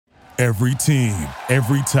Every team,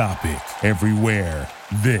 every topic, everywhere.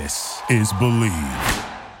 This is Believe.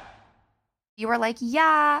 You were like,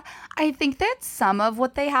 yeah, I think that some of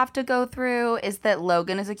what they have to go through is that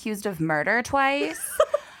Logan is accused of murder twice.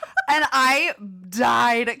 And I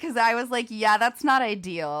died because I was like, yeah, that's not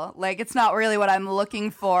ideal. Like, it's not really what I'm looking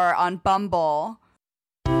for on Bumble.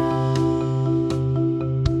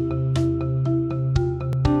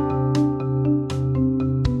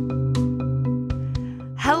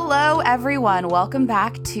 Hello, everyone. Welcome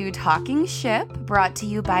back to Talking Ship, brought to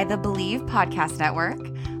you by the Believe Podcast Network.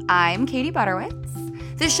 I'm Katie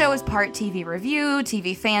Butterwitz. This show is part TV review,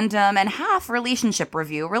 TV fandom, and half relationship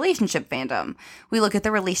review, relationship fandom. We look at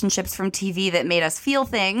the relationships from TV that made us feel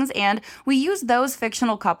things, and we use those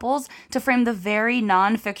fictional couples to frame the very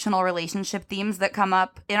non-fictional relationship themes that come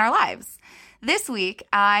up in our lives. This week,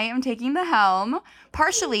 I am taking the helm,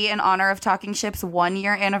 partially in honor of Talking Ship's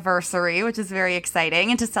 1-year anniversary, which is very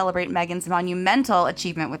exciting, and to celebrate Megan's monumental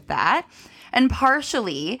achievement with that, and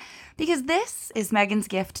partially because this is Megan's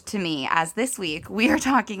gift to me, as this week we are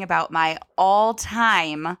talking about my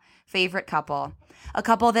all-time favorite couple, a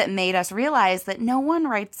couple that made us realize that no one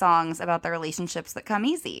writes songs about the relationships that come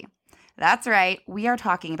easy. That's right, we are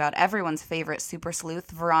talking about everyone's favorite super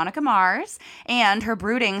sleuth, Veronica Mars, and her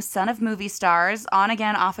brooding son of movie stars,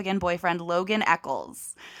 on-again, off-again boyfriend, Logan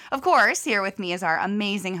Echolls. Of course, here with me is our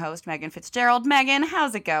amazing host, Megan Fitzgerald. Megan,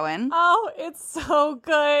 how's it going? Oh, it's so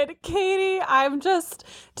good. Katie,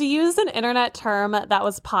 to use an internet term that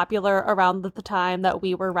was popular around the time that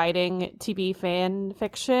we were writing TV fan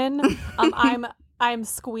fiction, I'm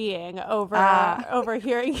squeeing over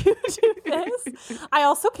hearing you do this. I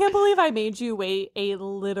also can't believe I made you wait a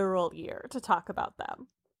literal year to talk about them.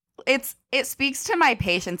 It speaks to my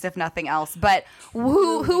patience, if nothing else. But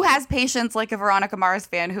who has patience like a Veronica Mars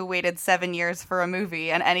fan who waited 7 years for a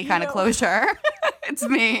movie and any kind of closure? It's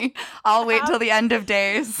me. I'll wait till the end of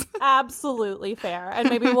days. Absolutely fair. And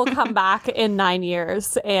maybe we'll come back in 9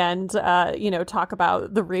 years and talk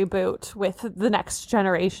about the reboot with the next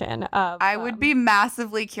generation of I would be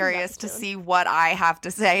massively curious to see what I have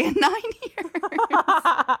to say in 9 years.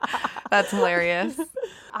 That's hilarious.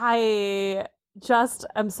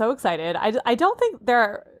 I'm so excited. I don't think there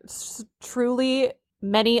are truly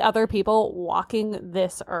many other people walking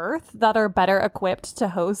this earth that are better equipped to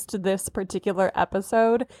host this particular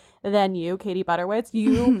episode than you, Katie Butterwitz.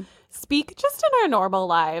 You speak just in our normal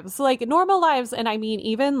lives, and I mean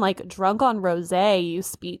even like drunk on rosé, you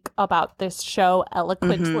speak about this show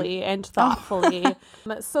eloquently and thoughtfully.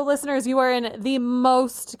 So listeners, you are in the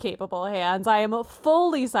most capable hands. I am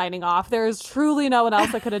fully signing off. There is truly no one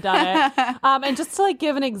else that could have done it. And just to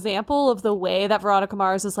give an example of the way that Veronica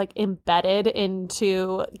Mars is embedded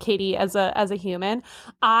into Katie as a human,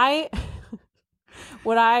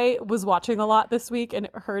 when I was watching a lot this week and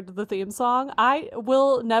heard the theme song, I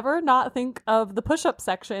will never not think of the push-up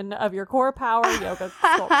section of your core power yoga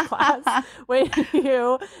class when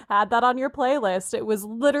you had that on your playlist. It was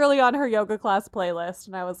literally on her yoga class playlist,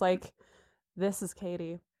 and I was like, this is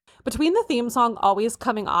Katie. Between the theme song always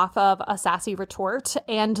coming off of a sassy retort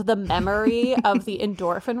and the memory of the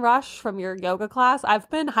endorphin rush from your yoga class, I've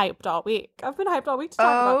been hyped all week. To talk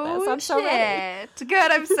about this. I'm so ready.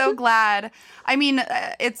 Good. I'm so glad. I mean,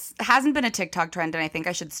 it hasn't been a TikTok trend, and I think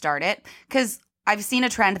I should start it because I've seen a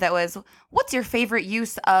trend that was, what's your favorite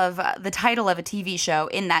use of the title of a TV show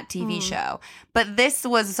in that TV show? But this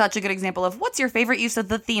was such a good example of what's your favorite use of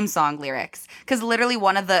the theme song lyrics? Because literally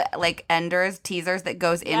one of the teasers that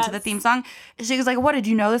goes into the theme song, she was like, what, did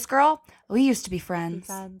you know this girl? We used to be friends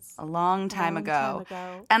a long time ago.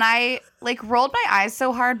 And I rolled my eyes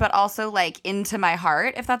so hard, but also into my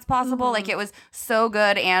heart, if that's possible. It was so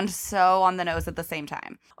good and so on the nose at the same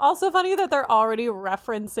time. Also funny that they're already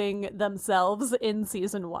referencing themselves in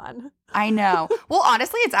season 1. I know. Well,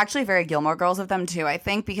 honestly, it's actually very Gilmore Girls of them too, I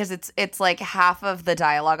think, because it's half of the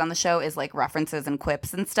dialogue on the show is references and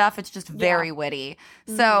quips and stuff. It's just very witty.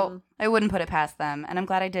 So I wouldn't put it past them. And I'm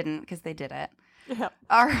glad I didn't because they did it. Yep.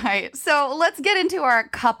 All right. So let's get into our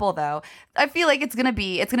couple, though. I feel like it's going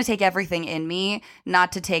to take everything in me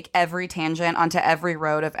not to take every tangent onto every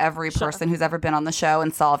road of every person who's ever been on the show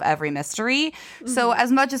and solve every mystery. So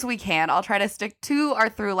as much as we can, I'll try to stick to our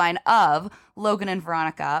through line of Logan and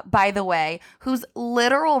Veronica, by the way, whose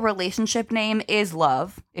literal relationship name is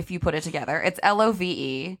Love, if you put it together. It's Love.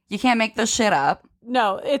 You can't make this shit up.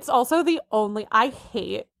 No, it's also the only, I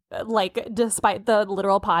hate, despite the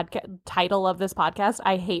literal title of this podcast,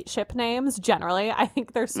 I hate ship names generally. I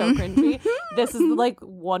think they're so cringy. This is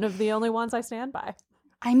one of the only ones I stand by.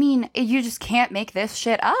 I mean, you just can't make this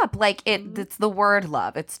shit up. Like, it's the word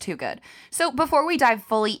love. It's too good. So before we dive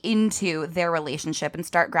fully into their relationship and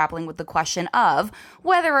start grappling with the question of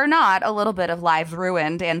whether or not a little bit of lives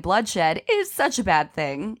ruined and bloodshed is such a bad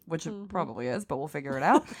thing, which it probably is, but we'll figure it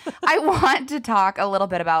out, I want to talk a little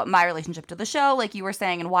bit about my relationship to the show, like you were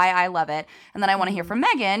saying, and why I love it. And then I want to hear from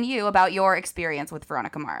Megan, you, about your experience with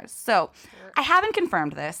Veronica Mars. So I haven't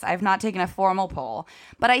confirmed this. I've not taken a formal poll,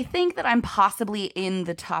 but I think that I'm possibly in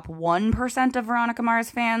the top 1% of Veronica Mars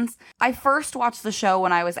fans. I first watched the show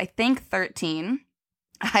when I was, I think, 13.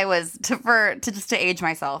 I was, to age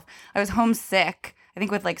myself, I was homesick, I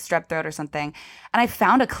think with like strep throat or something. And I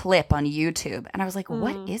found a clip on YouTube and I was like,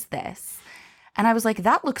 what is this? And I was like,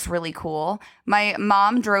 that looks really cool. My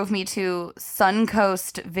mom drove me to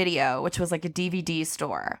Suncoast Video, which was like a DVD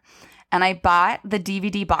store. And I bought the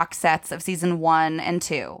DVD box sets of season 1 and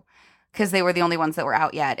 2 because they were the only ones that were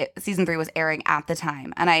out yet. Season 3 was airing at the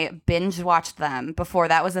time. And I binge watched them before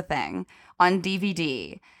that was a thing on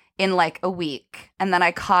DVD in like a week. And then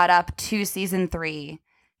I caught up to season 3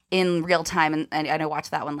 in real time. And I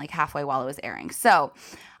watched that one like halfway while it was airing. So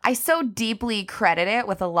I so deeply credit it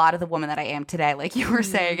with a lot of the woman that I am today. Like you were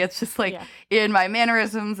saying, it's just like in my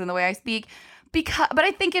mannerisms and the way I speak. But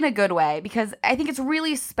I think in a good way, because I think it's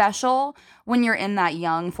really special when you're in that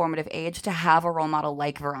young formative age to have a role model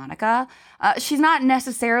like Veronica. She's not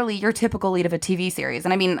necessarily your typical lead of a TV series.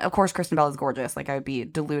 And I mean, of course, Kristen Bell is gorgeous. Like I would be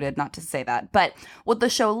deluded not to say that. But what the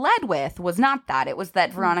show led with was not that. It was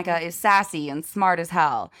that Veronica is sassy and smart as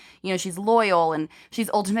hell. You know, she's loyal and she's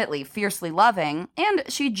ultimately fiercely loving. And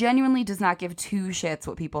she genuinely does not give two shits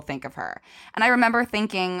what people think of her. And I remember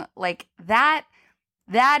thinking like that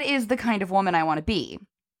is the kind of woman I want to be.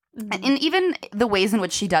 And even the ways in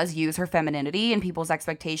which she does use her femininity and people's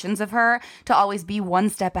expectations of her to always be one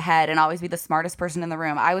step ahead and always be the smartest person in the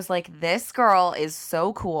room. I was like, this girl is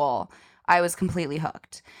so cool. I was completely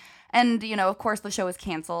hooked. And, you know, of course, the show was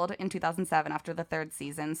canceled in 2007 after the 3rd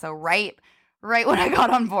season. So right when I got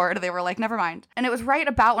on board, they were like, never mind. And it was right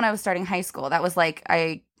about when I was starting high school. That was like,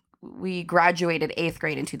 we graduated 8th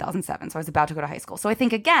grade in 2007, so I was about to go to high school. So I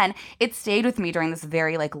think, again, it stayed with me during this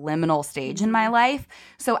very, like, liminal stage in my life.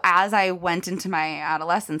 So as I went into my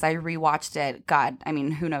adolescence, I rewatched it, God, I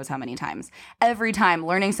mean, who knows how many times. Every time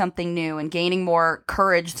learning something new and gaining more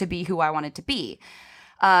courage to be who I wanted to be.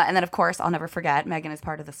 And then, of course, I'll never forget, Megan is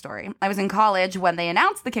part of the story. I was in college when they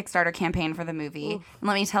announced the Kickstarter campaign for the movie. And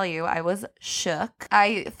let me tell you, I was shook.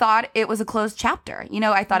 I thought it was a closed chapter. You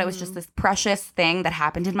know, I thought it was just this precious thing that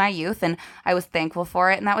happened in my youth, and I was thankful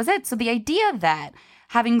for it, and that was it. So the idea that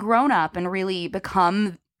having grown up and really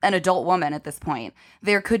become an adult woman at this point,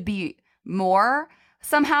 there could be more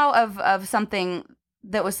somehow of something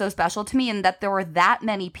that was so special to me, and that there were that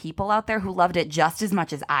many people out there who loved it just as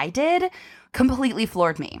much as I did, completely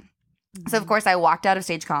floored me. So, of course, I walked out of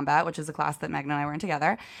Stage Combat, which is a class that Megan and I were in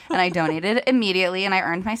together, and I donated immediately, and I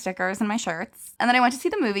earned my stickers and my shirts. And then I went to see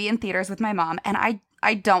the movie in theaters with my mom, and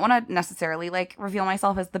I don't want to necessarily, like, reveal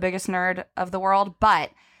myself as the biggest nerd of the world, but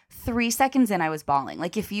 3 seconds in, I was bawling.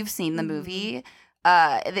 Like, if you've seen the movie,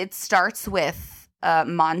 it starts with a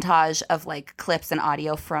montage of, like, clips and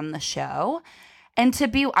audio from the show. And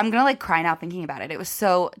I'm going to, like, cry now thinking about it. It was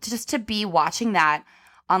so, just to be watching that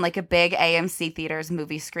on, like, a big AMC Theaters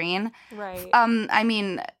movie screen. Right. I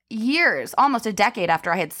mean, years, almost a decade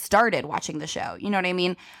after I had started watching the show. You know what I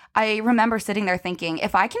mean? I remember sitting there thinking,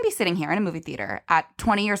 if I can be sitting here in a movie theater at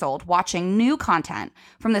 20 years old watching new content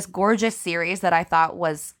from this gorgeous series that I thought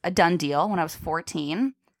was a done deal when I was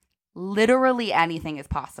 14, literally anything is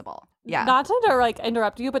possible. Yeah. Not to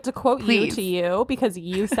interrupt you, but to quote Please. you, because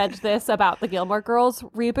you said this about the Gilmore Girls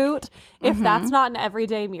reboot. If that's not an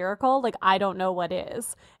everyday miracle, like, I don't know what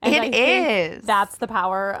is. And It is. That's the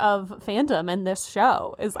power of fandom in this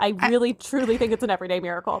show. I really truly think it's an everyday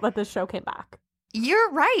miracle that this show came back. You're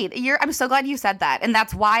right. I'm so glad you said that. And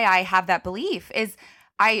that's why I have that belief, is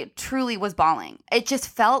I truly was bawling. It just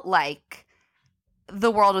felt like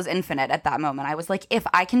the world was infinite at that moment. I was like, if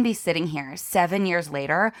I can be sitting here 7 years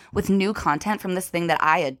later with new content from this thing that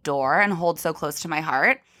I adore and hold so close to my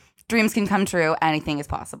heart, dreams can come true. Anything is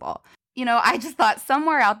possible. You know, I just thought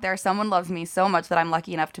somewhere out there, someone loves me so much that I'm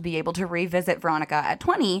lucky enough to be able to revisit Veronica at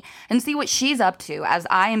 20 and see what she's up to as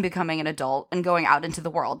I am becoming an adult and going out into the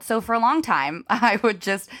world. So for a long time, I would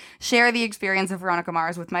just share the experience of Veronica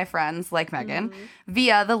Mars with my friends like Megan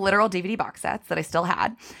via the literal DVD box sets that I still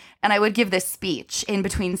had. And I would give this speech in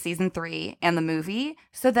between season 3 and the movie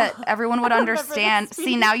so that everyone would understand.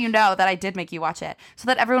 See, now you know that I did make you watch it. So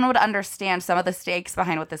that everyone would understand some of the stakes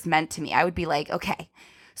behind what this meant to me. I would be like, okay,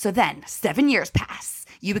 So then 7 years pass.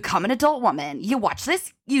 You become an adult woman. You watch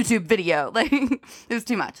this YouTube video. Like, it was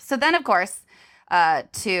too much. So then, of course,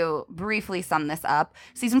 to briefly sum this up,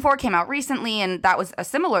 season 4 came out recently, and that was a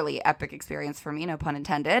similarly epic experience for me, no pun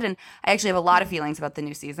intended. And I actually have a lot of feelings about the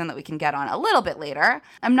new season that we can get on a little bit later.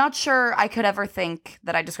 I'm not sure I could ever think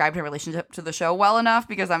that I described her relationship to the show well enough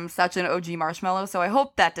because I'm such an OG Marshmallow. So I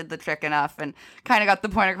hope that did the trick enough and kind of got the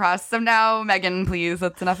point across. So now, Megan, please,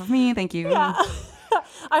 that's enough of me. Thank you. Yeah.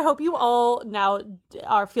 I hope you all now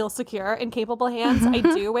feel secure in capable hands. I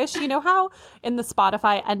do wish, you know how in the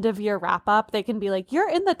Spotify end of year wrap up, they can be like, you're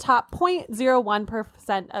in the top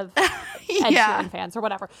 0.01% of Ed Sheeran fans or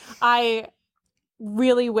whatever. I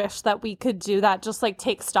really wish that we could do that, just like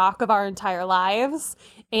take stock of our entire lives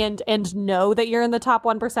and know that you're in the top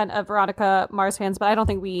 1% of Veronica Mars fans, but I don't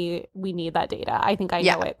think we need that data. I think I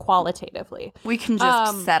know it qualitatively. We can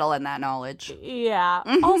just settle in that knowledge. Yeah.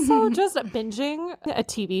 Also, just binging a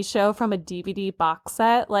TV show from a DVD box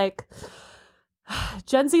set, like,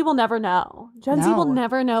 Gen Z will never know. Z will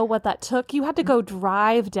never know what that took. You had to go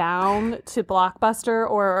drive down to Blockbuster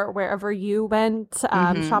or wherever you went,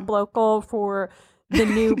 shop local for the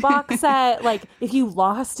new box set. Like, if you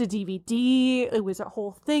lost a DVD, it was a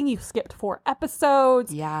whole thing. You skipped 4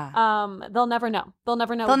 episodes. Yeah. They'll never know. They'll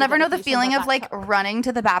never know. They'll never know the feeling of like running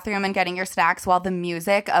to the bathroom and getting your snacks while the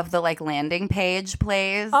music of the like landing page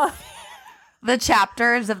plays. The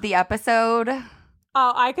chapters of the episode.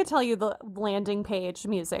 Oh, I could tell you the landing page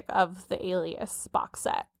music of the Alias box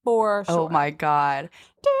set for sure. Oh my God.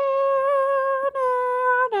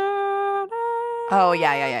 Oh,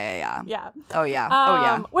 yeah. Yeah. Oh,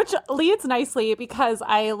 yeah. Which leads nicely because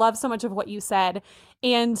I love so much of what you said.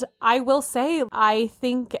 And I will say, I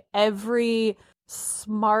think every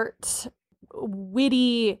smart,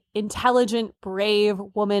 witty, intelligent, brave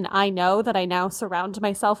woman I know that I now surround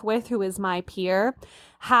myself with, who is my peer,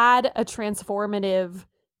 had a transformative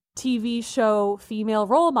TV show female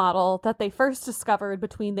role model that they first discovered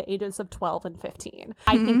between the ages of 12 and 15.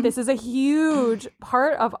 I think this is a huge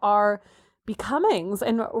part of our becomings,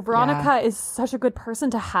 and Veronica is such a good person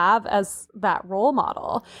to have as that role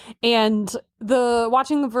model. And the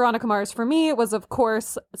watching Veronica Mars for me was, of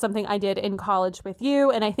course, something I did in college with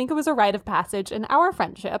you, and I think it was a rite of passage in our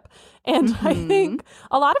friendship. And I think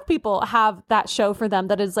a lot of people have that show for them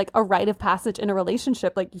that is like a rite of passage in a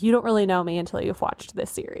relationship. Like, you don't really know me until you've watched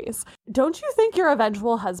this series. Don't you think your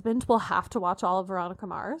eventual husband will have to watch all of Veronica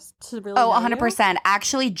Mars to really know 100%.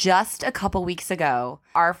 Actually, just a couple weeks ago,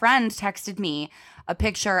 our friend texted me a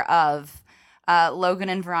picture of Logan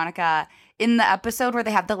and Veronica in the episode where they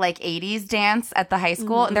have the like 80s dance at the high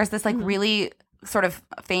school. And there's this like really sort of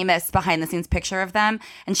famous behind the scenes picture of them.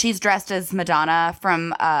 And she's dressed as Madonna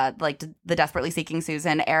from like the Desperately Seeking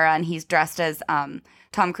Susan era. And he's dressed as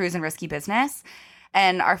Tom Cruise in Risky Business.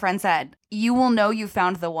 And our friend said, you will know you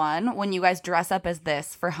found the one when you guys dress up as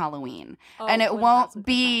this for Halloween. And it won't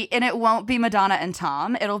be Madonna and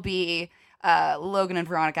Tom. It'll be Logan and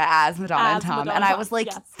Veronica as Madonna and Tom. And I was like,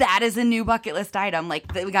 that is a new bucket list item.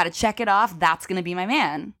 Like, we got to check it off. That's going to be my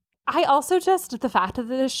man. I also just, the fact that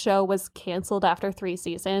this show was canceled after 3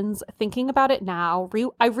 seasons, thinking about it now,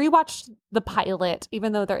 I rewatched the pilot,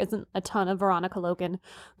 even though there isn't a ton of Veronica Logan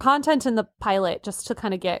content in the pilot, just to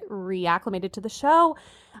kind of get reacclimated to the show.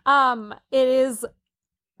 It is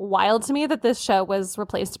wild to me that this show was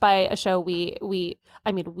replaced by a show we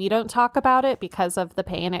don't talk about it because of the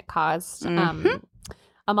pain it caused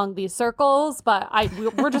among these circles, but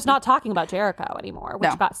we're just not talking about Jericho anymore,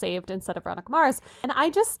 which got saved instead of Veronica Mars. And I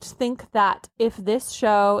just think that if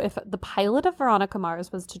the pilot of Veronica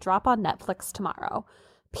Mars was to drop on Netflix tomorrow,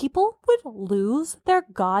 people would lose their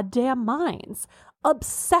goddamn minds.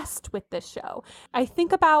 Obsessed with this show. I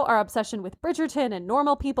think about our obsession with Bridgerton and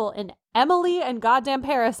Normal People and Emily and goddamn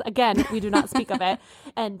Paris. Again, we do not speak of it.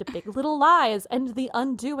 And Big Little Lies and The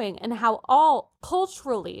Undoing, and how all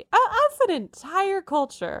culturally, as an entire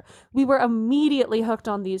culture, we were immediately hooked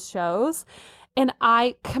on these shows. And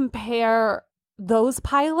I compare those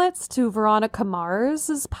pilots to Veronica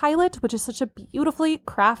Mars's pilot, which is such a beautifully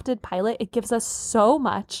crafted pilot. It gives us so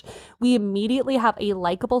much. We immediately have a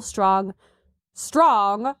likable, strong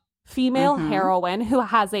female heroine who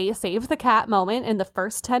has a save the cat moment in the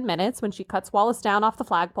first 10 minutes when she cuts Wallace down off the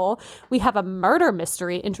flagpole. We have a murder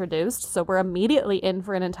mystery introduced, so we're immediately in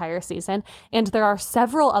for an entire season. And there are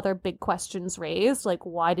several other big questions raised, like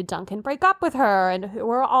why did Duncan break up with her? And who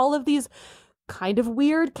are all of these kind of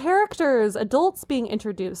weird characters, adults being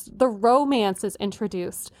introduced? The romance is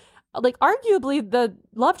introduced. Like, arguably, the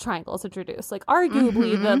love triangle is introduced. Like,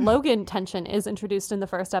 arguably, the Logan tension is introduced in the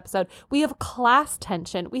first episode. We have class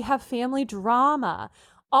tension. We have family drama.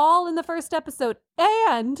 all in the first episode.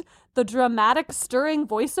 And the dramatic, stirring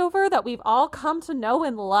voiceover that we've all come to know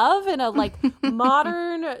and love in a like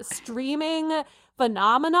modern streaming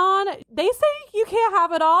phenomenon. They say you can't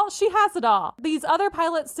have it all. She has it all. These other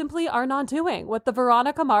pilots simply are not doing what the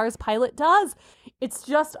Veronica Mars pilot does. It's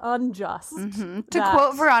just unjust. To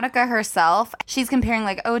quote Veronica herself, she's comparing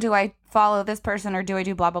like, oh, do I follow this person or do I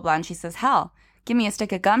do blah, blah, blah? And she says, hell, give me a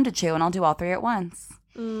stick of gum to chew and I'll do all three at once.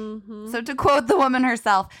 So to quote the woman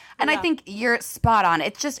herself, and I think you're spot on.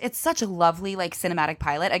 It's such a lovely like cinematic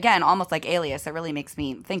pilot. Again, almost like Alias. It really makes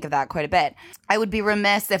me think of that quite a bit. I would be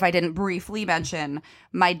remiss if I didn't briefly mention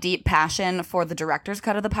my deep passion for the director's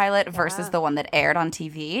cut of the pilot versus the one that aired on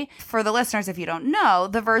TV. For the listeners, if you don't know,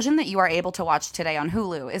 the version that you are able to watch today on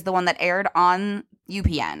Hulu is the one that aired on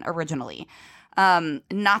UPN originally.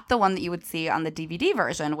 Not the one that you would see on the DVD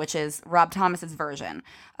version, which is Rob Thomas's version.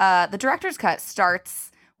 The director's cut starts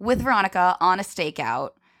with Veronica on a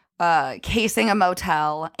stakeout, casing a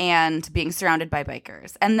motel and being surrounded by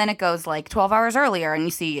bikers. And then it goes like 12 hours earlier and you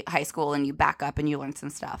see high school and you back up and you learn some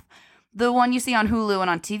stuff. The one you see on Hulu and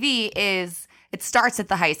on TV it starts at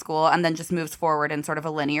the high school and then just moves forward in sort of a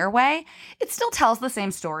linear way. It still tells the same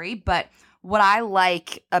story, but what I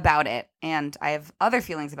like about it, and I have other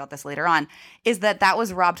feelings about this later on, is that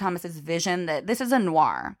was Rob Thomas's vision that this is a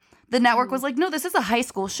noir. The network was like, no, this is a high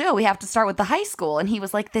school show. We have to start with the high school. And he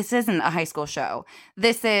was like, this isn't a high school show.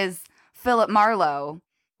 This is Philip Marlowe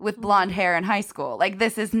with blonde hair in high school. Like,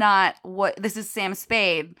 this is Sam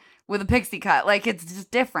Spade with a pixie cut. Like, it's just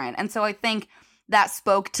different. And so I think that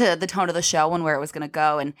spoke to the tone of the show and where it was going to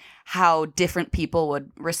go and how different people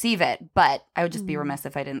would receive it. But I would just be remiss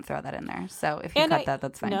if I didn't throw that in there. So if you cut that,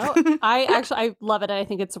 that's fine. No, I love it. And I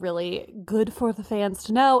think it's really good for the fans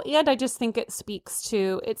to know. And I just think it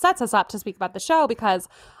sets us up to speak about the show because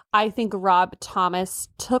I think Rob Thomas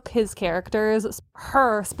took his characters,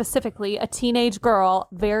 her specifically, a teenage girl,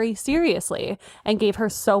 very seriously and gave her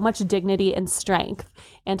so much dignity and strength.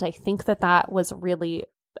 And I think that was really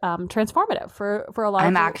transformative for a lot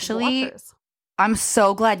of watchers. I'm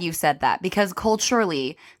so glad you said that because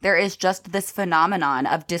culturally there is just this phenomenon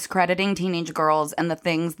of discrediting teenage girls and the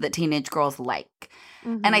things that teenage girls like.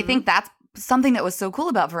 And I think that's something that was so cool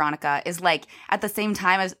about Veronica is like at the same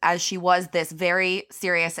time as she was this very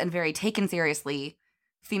serious and very taken seriously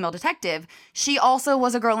female detective, she also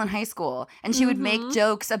was a girl in high school and she would make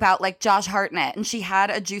jokes about like Josh Hartnett and she had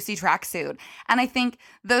a juicy tracksuit. And I think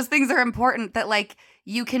those things are important that like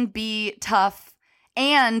you can be tough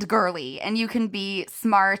and girly and you can be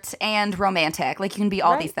smart and romantic. Like you can be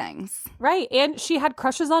all these things. Right. And she had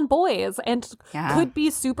crushes on boys and could be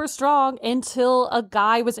super strong until a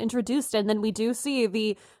guy was introduced. And then we do see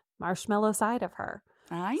the marshmallow side of her.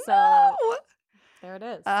 I know. There it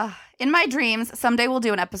is. In my dreams, someday we'll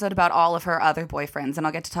do an episode about all of her other boyfriends, and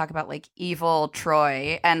I'll get to talk about like evil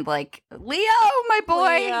Troy and like Leo, my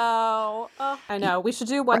boy. Leo. I know. We should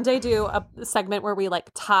one day do a segment where we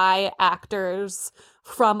like tie actors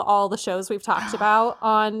from all the shows we've talked about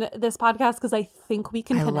on this podcast because I think we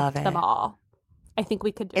can connect them all. I think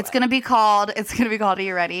we could do it. It's gonna be called. Are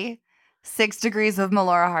you ready? 6 Degrees of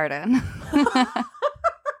Melora Hardin.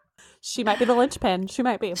 She might be the linchpin. She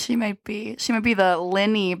might be the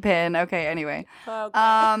Linny pin. Okay, anyway.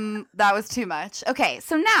 Okay. That was too much. Okay,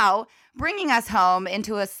 so now bringing us home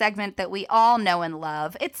into a segment that we all know and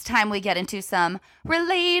love, it's time we get into some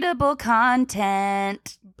relatable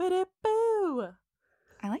content. Ba-da-boo.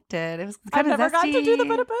 I liked it. It was kind of zesty. I never got to do the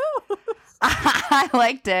ba-da-boo. I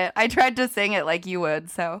liked it. I tried to sing it like you would,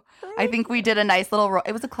 so I think we did a nice little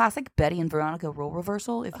it was a classic Betty and Veronica role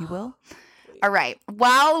reversal, if you will. All right.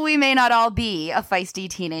 While we may not all be a feisty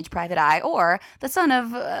teenage private eye or the son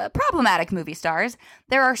of problematic movie stars,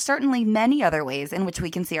 there are certainly many other ways in which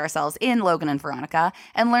we can see ourselves in Logan and Veronica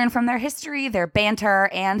and learn from their history, their banter,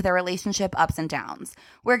 and their relationship ups and downs.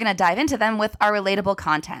 We're going to dive into them with our relatable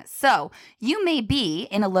content. So you may be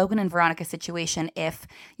in a Logan and Veronica situation if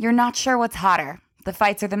you're not sure what's hotter, the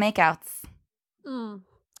fights or the makeouts.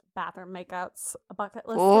 Bathroom makeouts, a bucket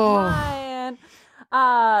list of mine.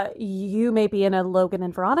 You may be in a Logan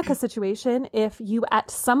and Veronica situation if you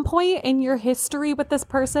at some point in your history with this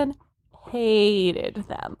person hated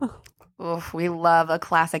them. Oof, we love a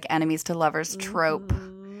classic enemies to lovers trope.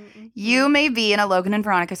 You may be in a Logan and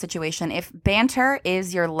Veronica situation if banter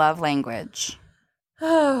is your love language.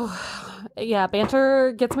 Oh, yeah,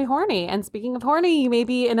 banter gets me horny. And speaking of horny, you may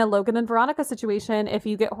be in a Logan and Veronica situation if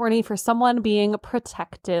you get horny for someone being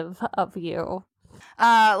protective of you.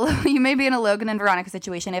 You may be in a Logan and Veronica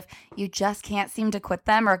situation if you just can't seem to quit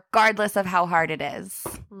them, regardless of how hard it is.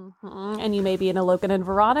 Mm-hmm. And you may be in a Logan and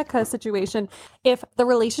Veronica situation if the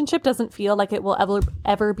relationship doesn't feel like it will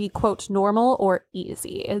ever be, quote, normal or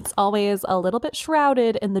easy. It's always a little bit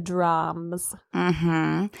shrouded in the drums.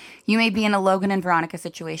 Mm-hmm. You may be in a Logan and Veronica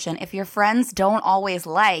situation if your friends don't always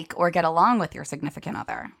like or get along with your significant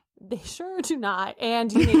other. They sure do not.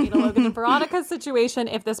 And you may be in a Logan and Veronica situation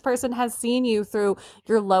if this person has seen you through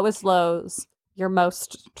your lowest lows, your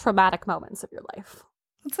most traumatic moments of your life.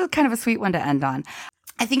 That's a kind of a sweet one to end on.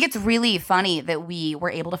 I think it's really funny that we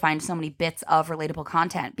were able to find so many bits of relatable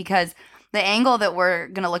content because the angle that we're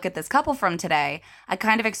going to look at this couple from today, I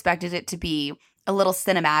kind of expected it to be a little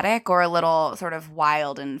cinematic or a little sort of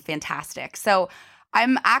wild and fantastic. So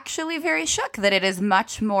I'm actually very shook that it is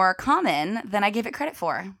much more common than I gave it credit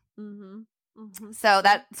for. Mm-hmm. Mm-hmm. So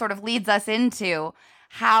that sort of leads us into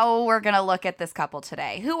how we're going to look at this couple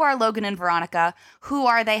today. Who are Logan and Veronica? Who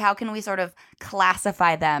are they? How can we sort of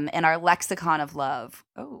classify them in our lexicon of love?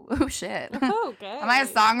 Oh shit. Okay. Am I a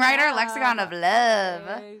songwriter? Yeah. Lexicon of love.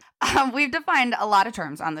 Okay. We've defined a lot of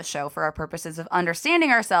terms on the show for our purposes of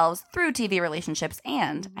understanding ourselves through TV relationships,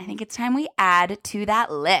 and I think it's time we add to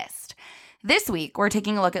that list. This week, we're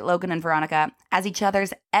taking a look at Logan and Veronica as each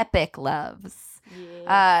other's epic loves.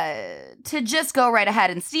 Yeah. To just go right ahead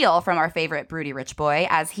and steal from our favorite broody rich boy,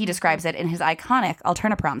 as he describes it in his iconic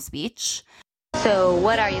Alternaprom speech. So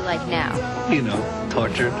what are you like now? You know,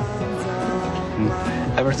 tortured.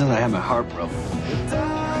 Ever since I had my heart broken.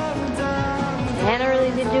 Hannah really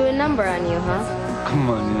did do a number on you, huh? Come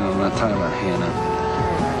on, you know, I'm not talking about Hannah.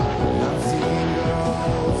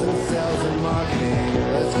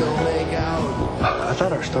 I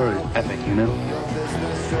thought our story was epic, you know?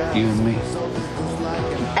 You and me.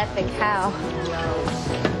 Epic how?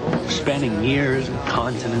 Spanning years and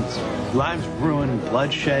continents, lives ruined,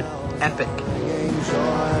 bloodshed. Epic.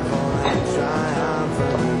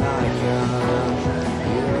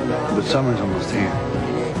 But summer's almost here.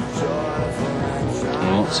 We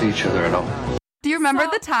won't see each other at all. Do you remember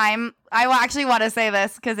the time? I actually want to say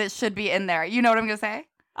this because it should be in there. You know what I'm going to say?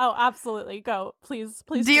 Oh, absolutely. Go. Please.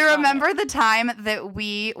 Do you remember the time that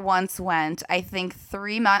we once went, I think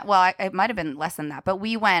 3 months, well, it might have been less than that, but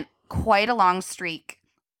we went quite a long streak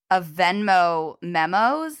of Venmo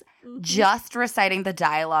memos just reciting the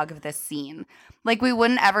dialogue of this scene. Like, we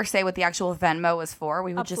wouldn't ever say what the actual Venmo was for.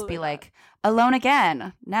 We would just be like, alone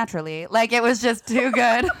again, naturally. Like, it was just too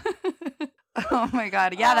good. Oh, my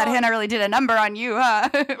God. Yeah, that Hannah really did a number on you, huh?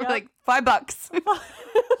 Yep. Like, $5.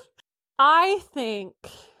 I think,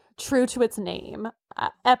 true to its name,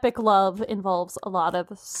 epic love involves a lot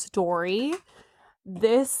of story.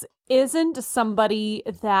 This isn't somebody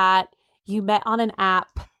that you met on an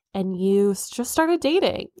app and you just started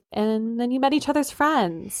dating and then you met each other's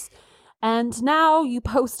friends. And now you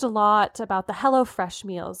post a lot about the HelloFresh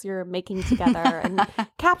meals you're making together and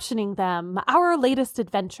captioning them, our latest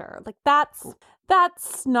adventure. Like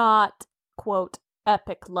that's not, quote,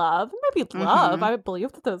 epic love. Maybe love. I would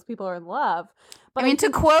believe that those people are in love. But I mean,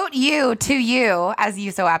 to quote you, to you, as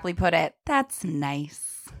you so aptly put it, that's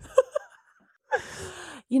nice.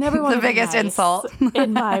 You never want the biggest nice insult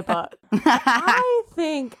in my book. I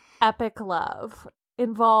think epic love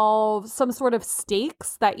involves some sort of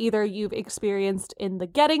stakes that either you've experienced in the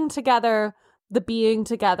getting together, the being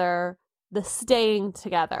together, the staying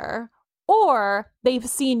together, or they've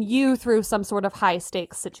seen you through some sort of high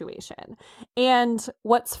stakes situation. And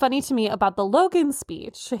what's funny to me about the Logan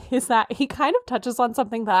speech is that he kind of touches on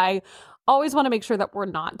something that I always want to make sure that we're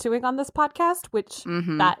not doing on this podcast, which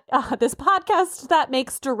this podcast that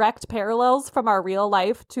makes direct parallels from our real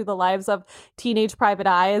life to the lives of teenage private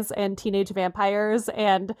eyes and teenage vampires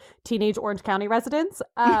and teenage Orange County residents.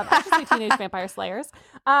 I should say teenage vampire slayers.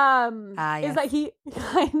 Yes. Is that he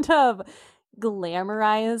kind of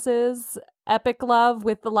glamorizes epic love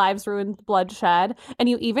with the lives ruined, bloodshed, and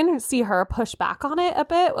you even see her push back on it a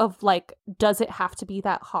bit of like, does it have to be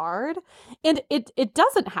that hard? And it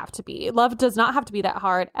doesn't have to be. Love does not have to be that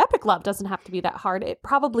hard. Epic love doesn't have to be that hard. It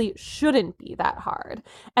probably shouldn't be that hard.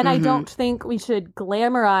 And I don't think we should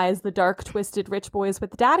glamorize the dark, twisted rich boys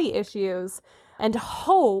with daddy issues and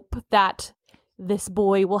hope that this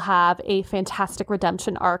boy will have a fantastic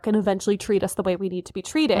redemption arc and eventually treat us the way we need to be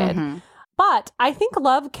treated. But I think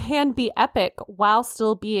love can be epic while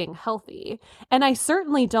still being healthy. And I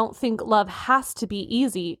certainly don't think love has to be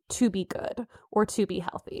easy to be good or to be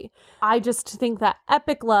healthy. I just think that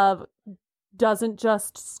epic love doesn't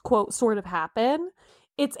just, quote, sort of happen.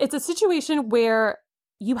 It's a situation where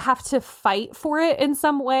you have to fight for it in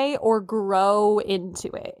some way or grow into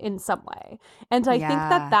it in some way. And I think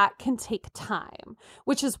that can take time,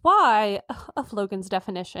 which is why, of Logan's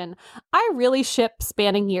definition, I really ship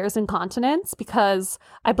spanning years and continents, because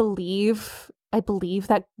I believe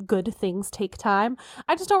that good things take time.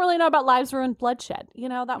 I just don't really know about lives ruined bloodshed.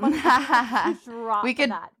 That one. We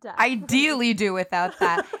could ideally do without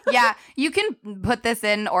that. Yeah, you can put this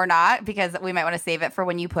in or not, because we might want to save it for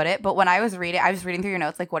when you put it. But when I was reading through your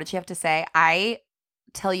notes, like, what did she have to say? I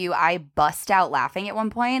tell you, I bust out laughing at one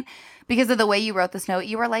point because of the way you wrote this note.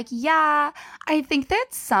 You were like, yeah, I think that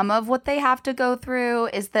some of what they have to go through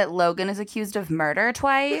is that Logan is accused of murder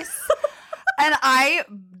twice. And I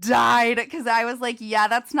died because I was like, yeah,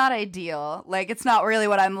 that's not ideal. Like, it's not really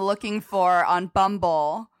what I'm looking for on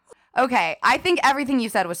Bumble. Okay, I think everything you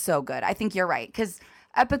said was so good. I think you're right, because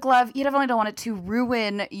epic love, you definitely don't want it to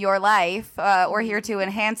ruin your life. We're here to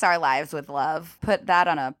enhance our lives with love. Put that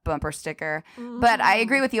on a bumper sticker. But I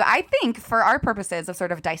agree with you. I think for our purposes of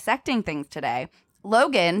sort of dissecting things today,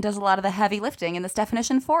 Logan does a lot of the heavy lifting in this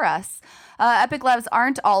definition for us. Epic loves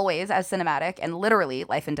aren't always as cinematic and literally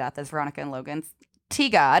life and death as Veronica and Logan's.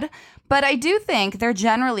 T-God. But I do think they're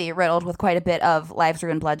generally riddled with quite a bit of lives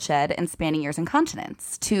ruined bloodshed and spanning years and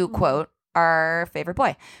continents, to quote our favorite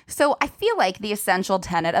boy. So I feel like the essential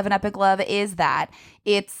tenet of an epic love is that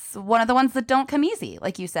it's one of the ones that don't come easy,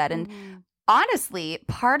 like you said. And honestly,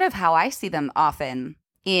 part of how I see them often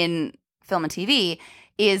in film and TV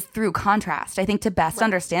is through contrast. I think to best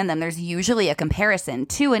understand them, there's usually a comparison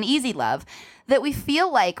to an easy love that we feel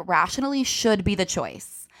like rationally should be the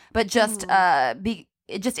choice, but just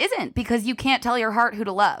it just isn't, because you can't tell your heart who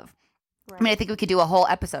to love. Right. I mean, I think we could do a whole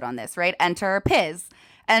episode on this, right? Enter Piz.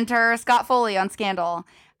 Enter Scott Foley on Scandal.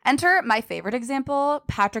 Enter my favorite example,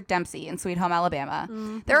 Patrick Dempsey in Sweet Home Alabama.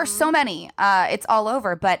 There are so many. It's all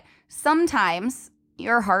over. But sometimes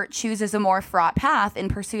your heart chooses a more fraught path in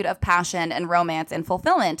pursuit of passion and romance and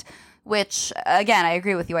fulfillment, which, again, I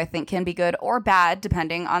agree with you, I think can be good or bad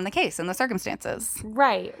depending on the case and the circumstances.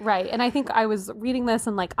 Right. And I think I was reading this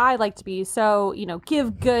and like, I like to be so,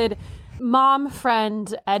 give good mom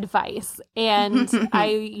friend advice. And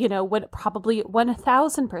I, would probably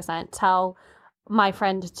 1000% tell my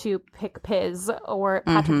friend to pick Piz or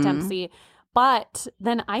Patrick Dempsey. But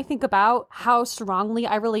then I think about how strongly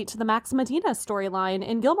I relate to the Max Medina storyline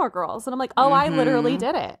in Gilmore Girls. And I'm like, I literally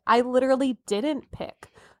did it. I literally didn't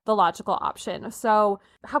pick the logical option. So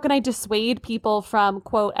how can I dissuade people from,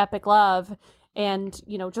 quote, epic love and,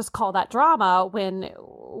 just call that drama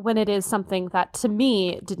when it is something that to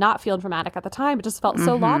me did not feel dramatic at the time. It just felt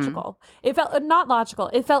so logical. It felt not logical.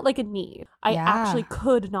 It felt like a need. I actually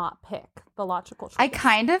could not pick the logical choice. I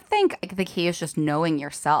kind of think the key is just knowing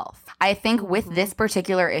yourself. I think with this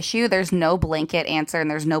particular issue, there's no blanket answer and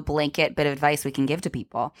there's no blanket bit of advice we can give to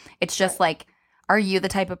people. It's just like, are you the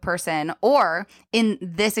type of person, or in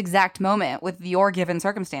this exact moment with your given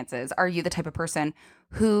circumstances, are you the type of person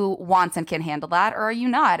who wants and can handle that, or are you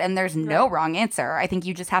not? And there's no wrong answer. I think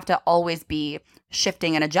you just have to always be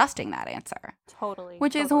shifting and adjusting that answer. Totally.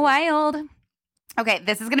 Which is wild. Okay,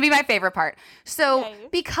 this is going to be my favorite part. So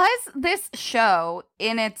because this show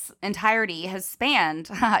in its entirety has spanned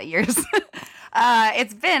years,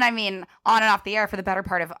 it's been, on and off the air for the better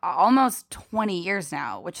part of almost 20 years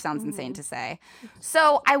now, which sounds insane to say.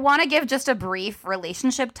 So I want to give just a brief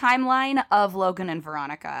relationship timeline of Logan and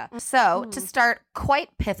Veronica. So to start quite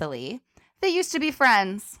pithily, they used to be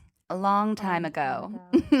friends a long time ago,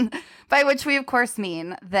 by which we, of course,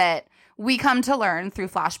 mean that we come to learn through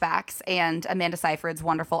flashbacks and Amanda Seyfried's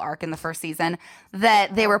wonderful arc in the first season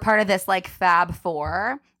that they were part of this like Fab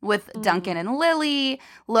Four with Duncan and Lily.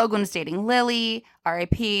 Logan was dating Lily,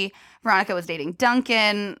 R.I.P. Veronica was dating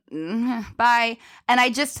Duncan, bye. And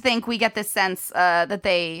I just think we get this sense that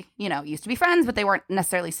they, used to be friends, but they weren't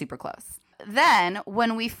necessarily super close. Then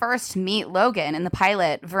when we first meet Logan in the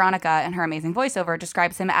pilot, Veronica, in her amazing voiceover,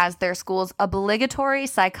 describes him as their school's obligatory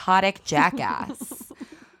psychotic jackass.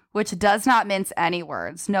 Which does not mince any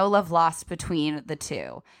words. No love lost between the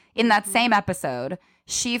two. In that same episode,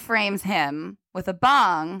 she frames him with a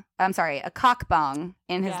cock bong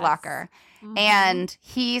in his locker, and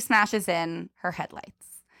he smashes in her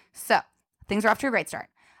headlights. So things are off to a great start.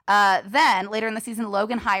 Then later in the season,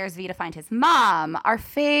 Logan hires V to find his mom, our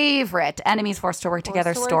favorite enemies forced to work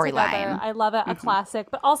together storyline. I love it. A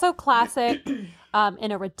classic, but also classic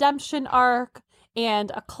in a redemption arc.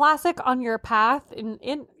 And a classic on your path, in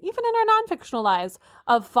even in our non-fictional lives,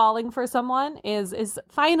 of falling for someone is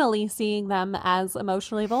finally seeing them as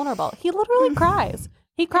emotionally vulnerable. He literally cries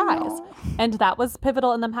He cries. And that was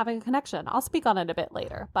pivotal in them having a connection. I'll speak on it a bit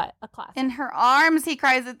later, but a classic. In her arms, he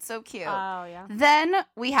cries. It's so cute. Oh, yeah. Then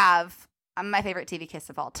we have my favorite TV kiss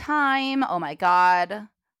of all time. Oh my God.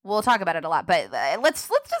 We'll talk about it a lot, but let's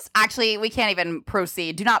just actually, we can't even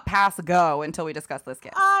proceed. Do not pass go until we discuss this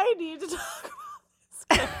kiss. I need to talk about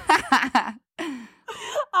this kiss.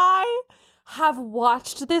 I have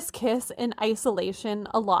watched this kiss in isolation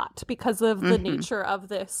a lot because of the nature of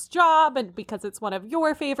this job and because it's one of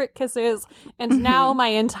your favorite kisses. And now my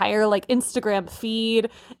entire like Instagram feed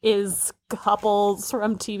is couples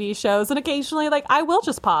from TV shows. And occasionally like I will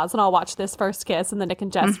just pause and I'll watch this first kiss and the Nick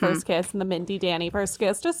and Jess first kiss and the Mindy Danny first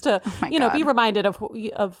kiss just to, be reminded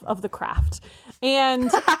of the craft.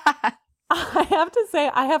 And I have to say,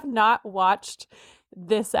 I have not watched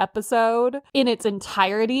this episode in its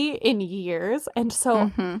entirety in years. And so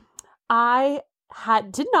I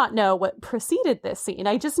did not know what preceded this scene.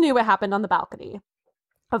 I just knew what happened on the balcony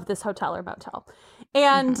of this hotel or motel.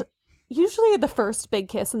 And usually the first big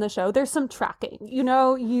kiss in the show, there's some tracking.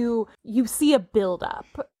 You see a build up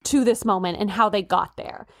to this moment and how they got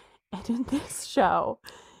there. And in this show,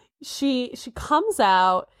 she comes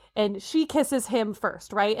out and she kisses him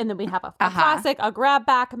first, right? And then we have a classic, a grab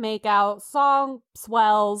back, make out, song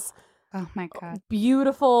swells. Oh my God.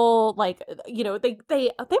 Beautiful. Like,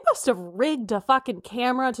 they must have rigged a fucking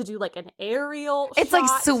camera to do like an aerial It's shot.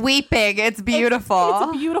 like sweeping. It's beautiful.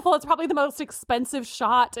 It's beautiful. It's probably the most expensive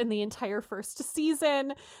shot in the entire first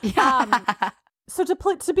season. Yeah. So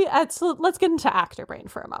let's get into actor brain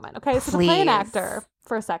for a moment, okay? So to play an actor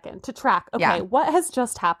for a second, to track, what has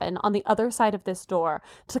just happened on the other side of this door,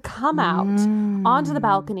 to come out onto the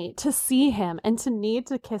balcony, to see him and to need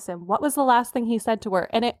to kiss him. What was the last thing he said to her?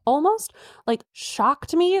 And it almost like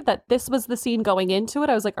shocked me that this was the scene going into it.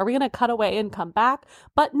 I was like, are we going to cut away and come back?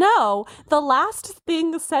 But no, the last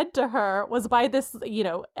thing said to her was by this,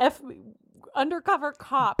 undercover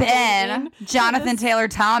cop Ben, Jonathan Taylor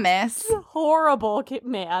Thomas, horrible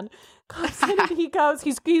man, comes in and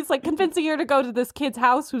he's like convincing her to go to this kid's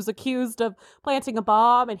house who's accused of planting a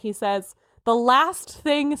bomb, and he says the last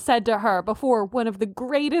thing said to her before one of the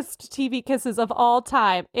greatest TV kisses of all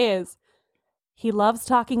time is, he loves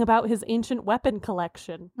talking about his ancient weapon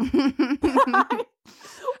collection.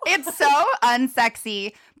 It's so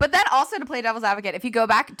unsexy. But then also, to play devil's advocate, if you go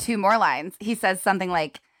back 2 more lines, he says something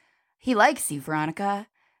like, he likes you, Veronica.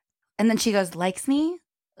 And then she goes, likes me?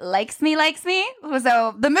 Likes me?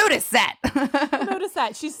 So the mood is set. The mood is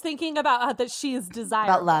set. She's thinking about that she is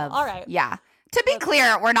desirable. About love. All right. Yeah. To be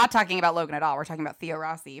clear, we're not talking about Logan at all. We're talking about Theo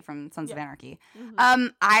Rossi from Sons of Anarchy.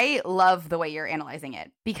 I love the way you're analyzing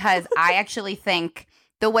it because I actually think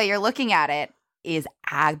the way you're looking at it is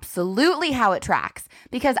absolutely how it tracks,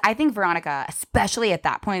 because I think Veronica, especially at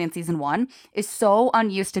that point in season 1, is so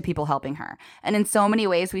unused to people helping her. And in so many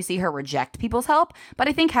ways, we see her reject people's help. But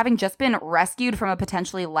I think having just been rescued from a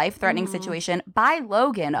potentially life-threatening situation by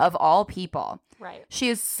Logan, of all people, right, she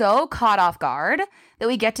is so caught off guard that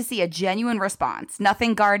we get to see a genuine response.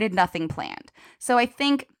 Nothing guarded, nothing planned. So I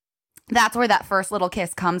think that's where that first little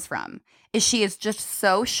kiss comes from, is she is just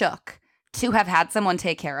so shook to have had someone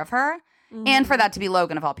take care of her. And for that to be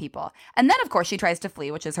Logan, of all people. And then, of course, she tries to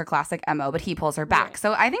flee, which is her classic MO, but he pulls her back. Right.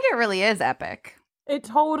 So I think it really is epic. It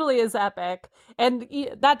totally is epic. And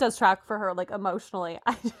that does track for her, like, emotionally.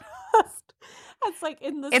 It's like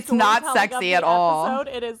in the It's not sexy at all.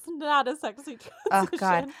 It is not a sexy transition. Oh,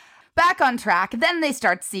 God. Back on track. Then they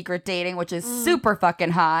start secret dating, which is super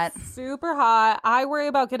fucking hot. Super hot. I worry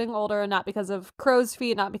about getting older, not because of crow's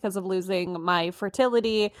feet, not because of losing my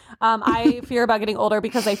fertility. I fear about getting older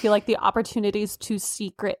because I feel like the opportunities to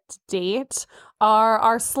secret date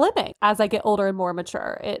are slimming as I get older and more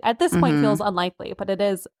mature. It, at this point, feels unlikely, but it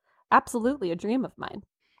is absolutely a dream of mine.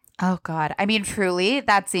 Oh, God. I mean, truly,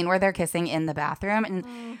 that scene where they're kissing in the bathroom and,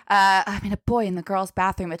 a boy in the girl's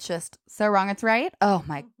bathroom, it's just so wrong it's right. Oh,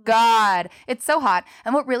 my God. It's so hot.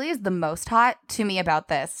 And what really is the most hot to me about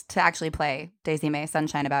this, to actually play Daisy Mae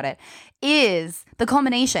Sunshine about it, is the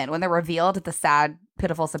culmination when they're revealed at the sad,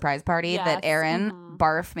 pitiful surprise party that Aaron,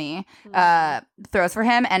 barf me, throws for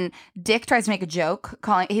him. And Dick tries to make a joke,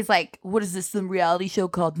 he's like, what is this, some reality show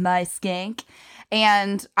called My Skank?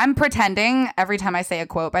 And I'm pretending every time I say a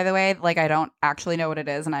quote, by the way, like I don't actually know what it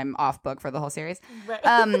is and I'm off book for the whole series. Right.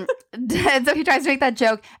 So he tries to make that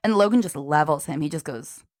joke and Logan just levels him. He just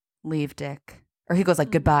goes, leave, Dick. Or he goes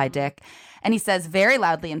like, goodbye, Dick. And he says very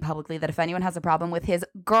loudly and publicly that if anyone has a problem with his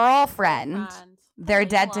girlfriend, they're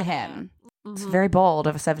dead to him. It's very bold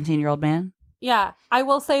of a 17-year-old man. Yeah. I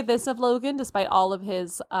will say this of Logan, despite all of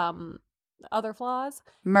his other flaws.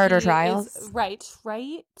 Murder He trials. is- right.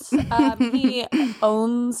 He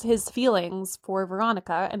owns his feelings for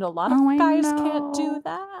Veronica, and a lot of Oh, I guys know. can't do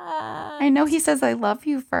that. I know he says, I love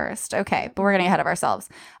you first. Okay, but we're getting ahead of ourselves.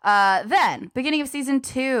 Then, beginning of season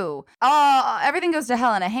 2. Oh, everything goes to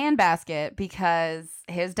hell in a handbasket because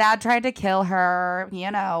his dad tried to kill her,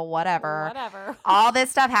 whatever. All this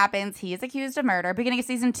stuff happens. He is accused of murder. Beginning of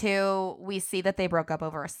season 2, we see that they broke up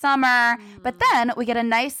over a summer. But then we get a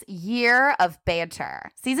nice year of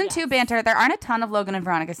banter. Season 2 banter, there aren't a ton of Logan and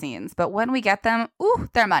Veronica scenes, but when we get them,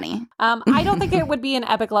 they're money. I don't think it would be an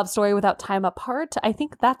epic love story without time apart. I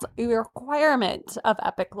think that's a requirement of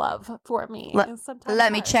epic love for me.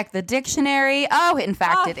 Let me check the dictionary. Oh, in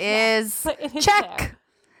fact, it is. It is check. there.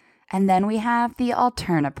 And then we have the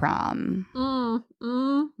Alternaprom.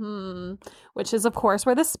 Which is, of course,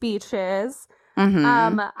 where the speech is.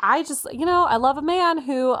 Mm-hmm. I just, I love a man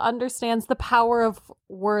who understands the power of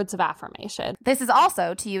words of affirmation. This is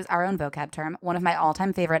also, to use our own vocab term, one of my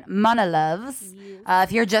all-time favorite monologues.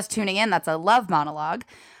 If you're just tuning in, that's a love monologue.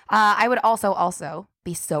 I would also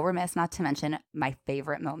be so remiss not to mention my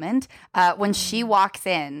favorite moment when she walks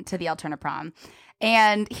in to the Alternaprom.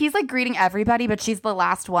 And he's like greeting everybody, but she's the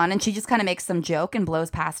last one. And she just kind of makes some joke and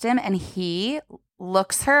blows past him. And he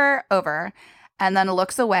looks her over and then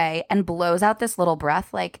looks away and blows out this little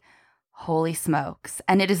breath like, holy smokes.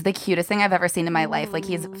 And it is the cutest thing I've ever seen in my life. Like,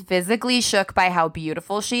 he's physically shook by how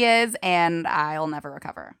beautiful she is, and I'll never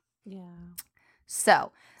recover. Yeah.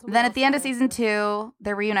 So then at the end of season 2,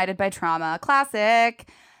 they're reunited by trauma. Classic.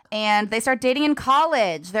 And they start dating in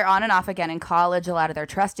college. They're on and off again in college. A lot of their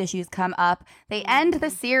trust issues come up. They end the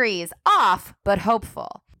series off, but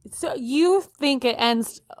hopeful. So you think it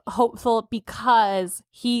ends hopeful because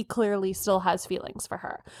he clearly still has feelings for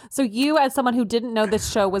her. So you, as someone who didn't know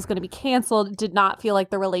this show was going to be canceled, did not feel like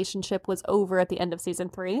the relationship was over at the end of season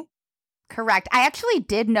 3? Correct. I actually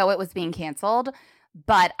did know it was being canceled,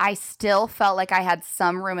 but I still felt like I had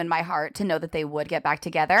some room in my heart to know that they would get back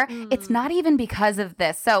together. It's not even because of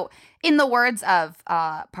this. So in the words of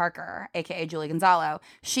Parker, aka Julie Gonzalo,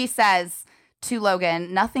 she says to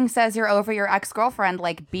Logan, nothing says you're over your ex-girlfriend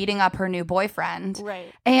like beating up her new boyfriend.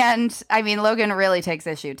 Right. And I mean, Logan really takes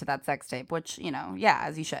issue to that sex tape, which,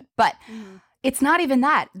 as you should. But it's not even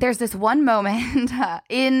that. There's this one moment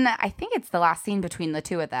I think it's the last scene between the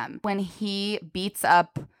two of them, when he beats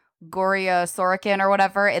up Goria Sorokin or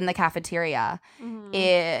whatever in the cafeteria,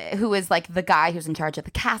 who is like the guy who's in charge of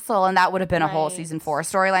the castle. And that would have been a whole season 4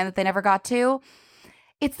 storyline that they never got to.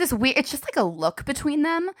 It's this weird, it's just like a look between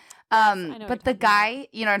them. But the guy,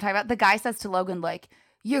 you know what I'm talking about? The guy says to Logan, like,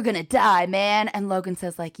 you're going to die, man. And Logan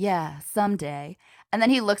says, like, yeah, someday. And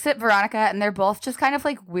then he looks at Veronica and they're both just kind of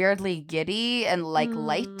like weirdly giddy and like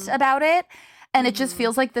light about it. And it just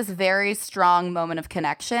feels like this very strong moment of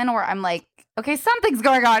connection where I'm like, okay, something's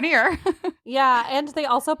going on here. Yeah, and they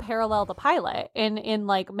also parallel the pilot in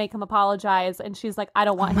like make him apologize, and she's like, I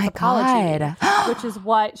don't want his apology, which is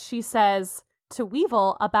what she says to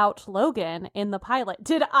Weevil about Logan in the pilot.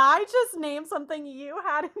 Did I just name something you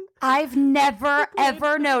hadn't? I've never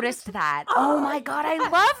ever noticed that. Oh my God, I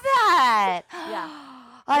love that. Yeah.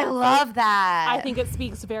 I love that. I think it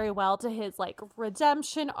speaks very well to his like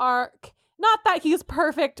redemption arc. Not that he's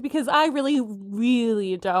perfect, because I really,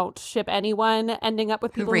 really don't ship anyone ending up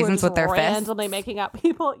with people who are just with their randomly fists. making out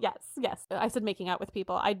people. Yes. I said making out with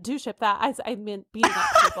people. I do ship that. I meant beating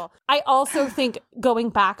up people. I also think, going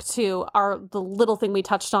back to the little thing we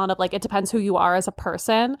touched on of like, it depends who you are as a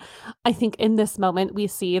person. I think in this moment we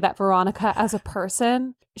see that Veronica as a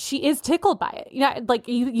person, she is tickled by it. Like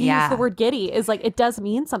you use the word giddy, is like, it does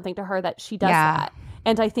mean something to her that she does that.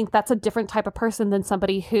 And I think that's a different type of person than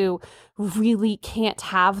somebody who really can't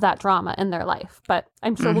have that drama in their life. But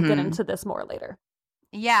I'm sure we'll get into this more later.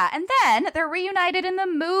 Yeah, and then they're reunited in the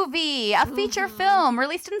movie, a feature film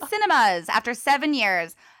released in cinemas after 7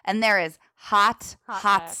 years. And there is hot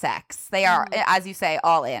sex. They are, as you say,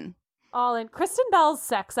 all in. All in. Kristen Bell's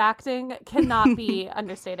sex acting cannot be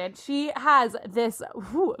understated. She has this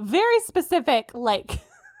very specific, like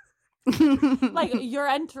you're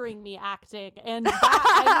entering me acting, and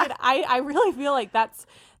that, I really feel like that's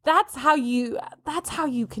how you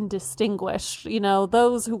can distinguish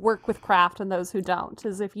those who work with craft and those who don't,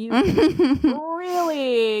 is if you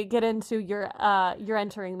really get into your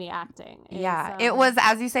entering me acting. It was,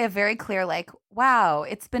 as you say, a very clear like, wow,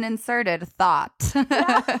 it's been inserted thought.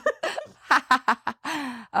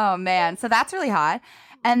 Oh man, so that's really hot.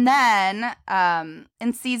 And then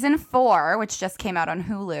in season 4, which just came out on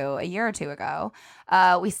Hulu a year or two ago,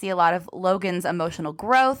 we see a lot of Logan's emotional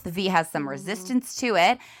growth. V has some resistance to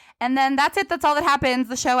it. And then that's it. That's all that happens.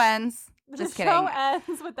 The show ends. Just the kidding. show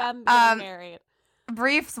ends with them getting married.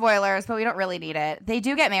 Brief spoilers, but we don't really need it. They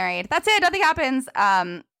do get married. That's it. Nothing happens.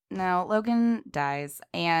 No, Logan dies,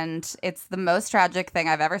 and it's the most tragic thing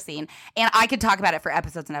I've ever seen. And I could talk about it for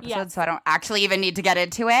episodes and episodes, so I don't actually even need to get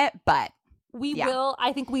into it. But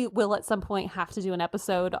I think we will at some point have to do an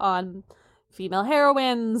episode on female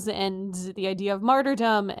heroines and the idea of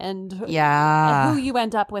martyrdom and who you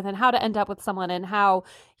end up with and how to end up with someone and how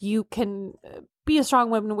you can be a strong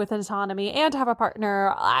woman with autonomy and have a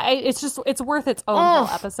partner. It's worth its own whole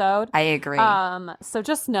episode. I agree. So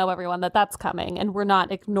just know, everyone, that that's coming, and we're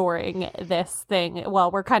not ignoring this thing. Well,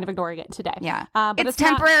 we're kind of ignoring it today. Yeah. But it's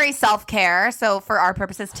temporary self-care. So for our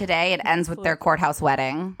purposes today, it ends with their courthouse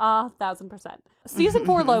wedding. 1,000%. Season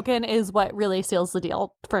 4 Logan is what really seals the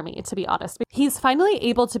deal for me, to be honest. He's finally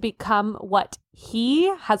able to become what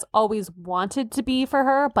he has always wanted to be for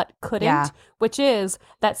her, but couldn't, which is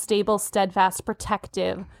that stable, steadfast,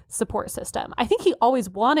 protective support system. I think he always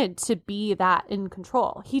wanted to be that in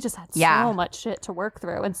control. He just had so much shit to work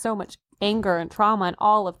through and so much anger and trauma and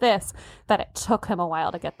all of this that it took him a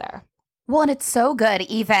while to get there. Well, and it's so good.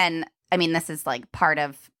 Even, I mean, this is like part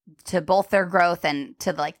of to both their growth and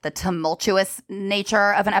to like the tumultuous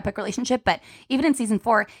nature of an epic relationship. But even in season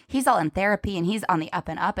 4, he's all in therapy and he's on the up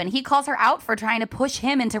and up, and he calls her out for trying to push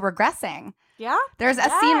him into regressing. Yeah. There's a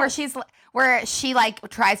scene where she like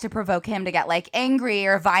tries to provoke him to get like angry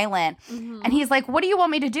or violent. Mm-hmm. And he's like, what do you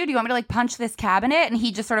want me to do? Do you want me to like punch this cabinet? And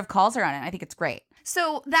he just sort of calls her on it. I think it's great.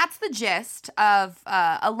 So that's the gist of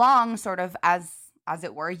a long sort of, as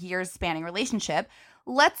it were, years spanning relationship.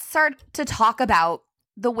 Let's start to talk about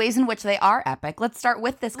the ways in which they are epic. Let's start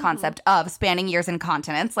with this concept of spanning years and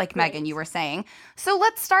continents, like Megan, you were saying. So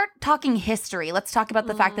let's start talking history. Let's talk about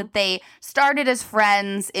the fact that they started as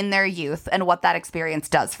friends in their youth and what that experience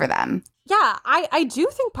does for them. Yeah, I do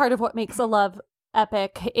think part of what makes a love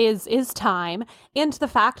epic is time and the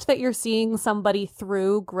fact that you're seeing somebody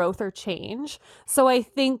through growth or change. So I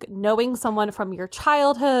think knowing someone from your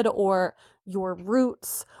childhood or your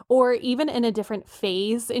roots or even in a different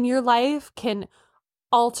phase in your life can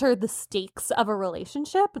alter the stakes of a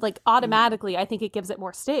relationship. Like automatically, I think it gives it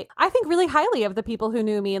more stake. I think really highly of the people who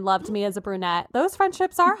knew me and loved me as a brunette. Those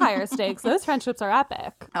friendships are higher stakes. Those friendships are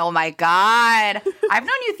epic. Oh my God. I've known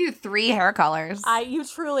you through 3 hair colors. You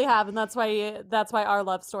truly have, and that's why our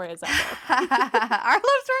love story is epic. Our love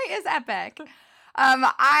story is epic.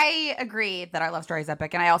 I agree that our love story is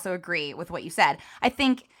epic, and I also agree with what you said. I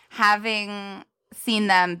think having seen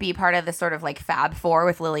them be part of this sort of like Fab Four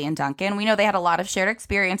with Lily and Duncan, we know they had a lot of shared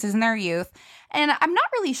experiences in their youth. And I'm not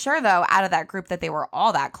really sure, though, out of that group that they were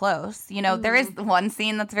all that close. You know, there is one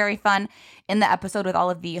scene that's very fun in the episode with all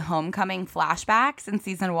of the homecoming flashbacks in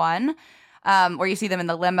season 1. Where you see them in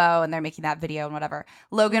the limo and they're making that video and whatever.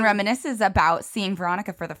 Logan reminisces about seeing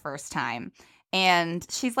Veronica for the first time. And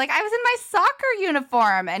she's like, I was in my soccer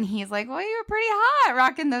uniform. And he's like, well, you were pretty hot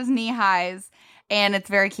rocking those knee highs. And it's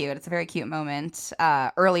very cute. It's a very cute moment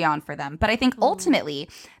early on for them. But I think ultimately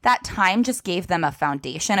that time just gave them a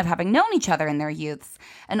foundation of having known each other in their youths.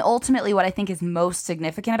 And ultimately what I think is most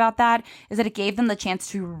significant about that is that it gave them the chance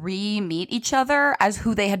to re-meet each other as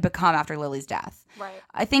who they had become after Lily's death. Right.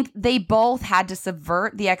 I think they both had to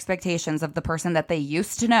subvert the expectations of the person that they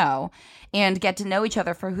used to know and get to know each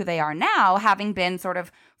other for who they are now, having been sort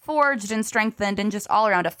of forged and strengthened and just all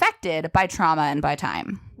around affected by trauma and by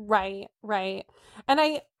time. Right. And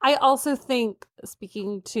I also think,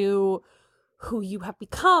 speaking to who you have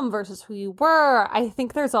become versus who you were, I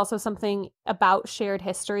think there's also something about shared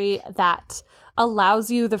history that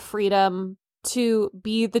allows you the freedom to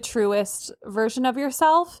be the truest version of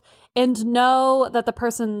yourself and know that the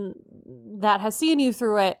person that has seen you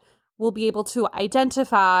through it will be able to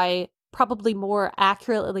identify probably more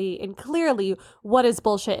accurately and clearly what is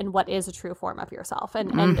bullshit and what is a true form of yourself.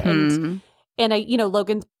 And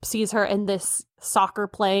Logan sees her in this soccer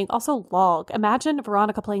playing. Also, Log. Imagine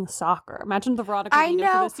Veronica playing soccer. Imagine the Veronica through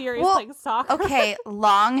the series playing soccer. Okay,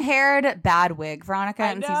 long-haired, bad wig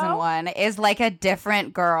Veronica in season 1 is like a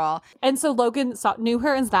different girl. And so Logan knew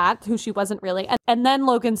her as that, who she wasn't really. And then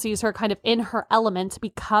Logan sees her kind of in her element,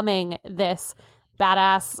 becoming this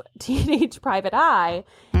badass teenage private eye.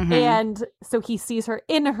 Mm-hmm. And so he sees her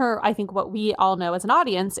in her, I think what we all know as an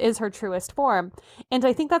audience is her truest form. And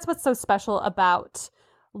I think that's what's so special about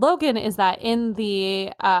Logan is that in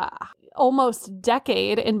the almost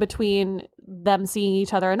decade in between them seeing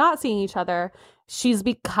each other and not seeing each other, she's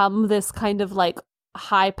become this kind of like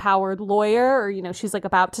high-powered lawyer, or, she's like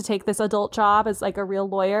about to take this adult job as like a real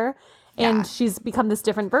lawyer. And she's become this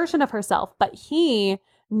different version of herself. But he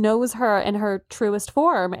knows her in her truest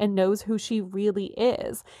form and knows who she really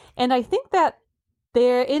is. And I think that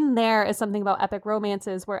there is something about epic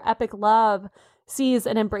romances where epic love sees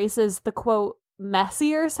and embraces the quote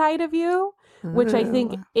messier side of you, which I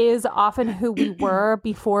think is often who we were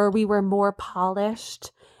before we were more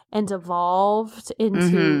polished and evolved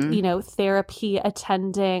into, therapy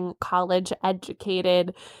attending, college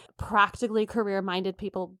educated, practically career minded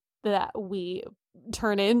people that we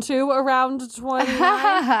turn into around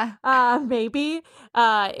 29 maybe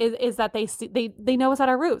is that they know us at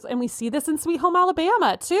our roots, and we see this in Sweet Home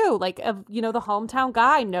Alabama too, like the hometown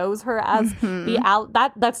guy knows her as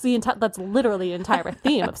that's literally the entire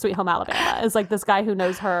theme of Sweet Home Alabama is like this guy who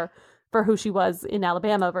knows her for who she was in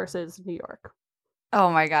Alabama versus New York.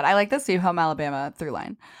 Oh my God, I like the Sweet Home Alabama through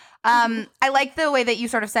line. I like the way that you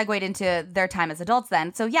sort of segued into their time as adults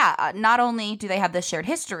then. So yeah, not only do they have this shared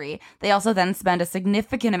history, they also then spend a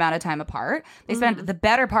significant amount of time apart. They spend the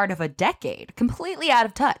better part of a decade completely out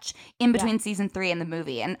of touch in between season 3 and the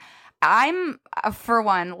movie. And I'm, for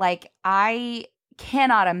one, like, I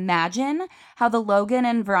cannot imagine how the Logan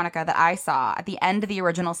and Veronica that I saw at the end of the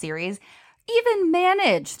original series even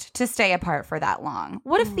managed to stay apart for that long.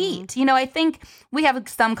 What a feat. I think we have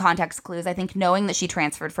some context clues. I think knowing that she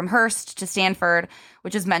transferred from Hearst to Stanford,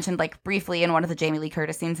 which is mentioned like briefly in one of the Jamie Lee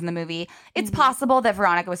Curtis scenes in the movie, it's possible that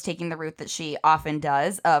Veronica was taking the route that she often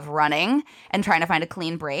does of running and trying to find a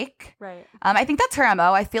clean break. Right. I think that's her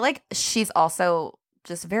MO. I feel like she's also,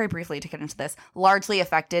 just very briefly to get into this, largely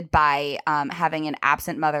affected by having an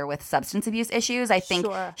absent mother with substance abuse issues. I think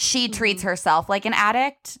she treats herself like an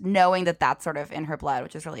addict, knowing that that's sort of in her blood,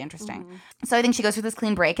 which is really interesting. So I think she goes through this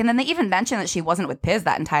clean break. And then they even mention that she wasn't with Piz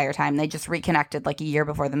that entire time. They just reconnected like a year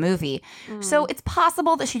before the movie. So it's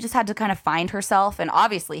possible that she just had to kind of find herself. And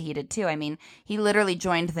obviously he did too. I mean, he literally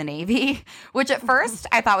joined the Navy, which at first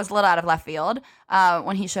I thought was a little out of left field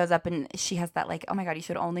when he shows up and she has that like, oh my God, you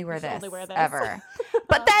should only wear this ever.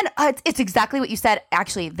 But then it's exactly what you said.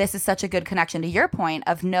 Actually, this is such a good connection to your point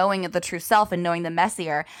of knowing the true self and knowing the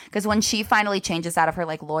messier. Because when she finally changes out of her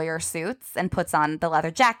like lawyer suits and puts on the leather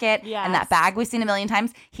jacket and that bag we've seen a million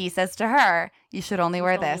times, he says to her, you should only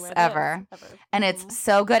wear this ever. And it's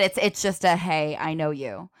so good. It's just a, hey, I know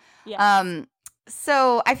you. Yes.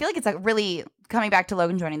 So I feel like it's a really, coming back to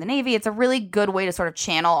Logan joining the Navy, it's a really good way to sort of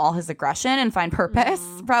channel all his aggression and find purpose.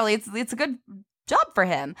 Probably it's a good job for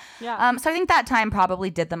him. So I think that time probably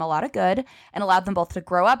did them a lot of good and allowed them both to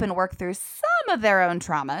grow up and work through some of their own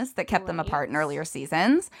traumas that kept them apart in earlier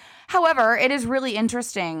seasons. However, it is really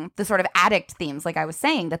interesting, the sort of addict themes, like I was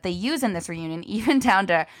saying, that they use in this reunion, even down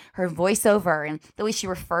to her voiceover and the way she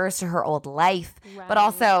refers to her old life. But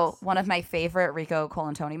also, one of my favorite Rico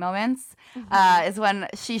Colantoni moments is when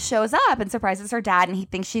she shows up and surprises her dad, and he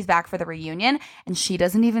thinks she's back for the reunion, and she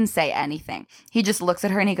doesn't even say anything. He just looks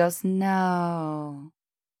at her and he goes, no,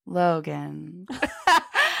 Logan.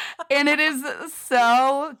 And it is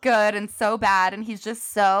so good and so bad. And he's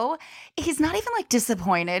not even like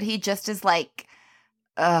disappointed. He just is like,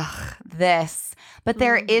 ugh, this. But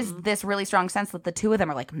there is this really strong sense that the two of them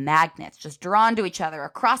are like magnets, just drawn to each other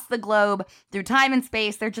across the globe through time and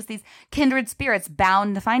space. They're just these kindred spirits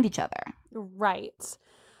bound to find each other. Right.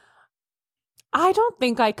 I don't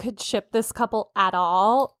think I could ship this couple at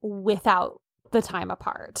all without the time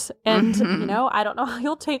apart. And, I don't know how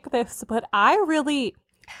you'll take this, but I really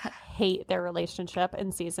hate their relationship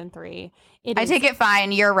in season 3. I take it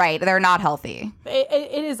fine. You're right. They're not healthy.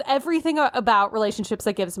 It is everything about relationships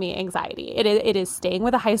that gives me anxiety. It is staying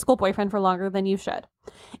with a high school boyfriend for longer than you should.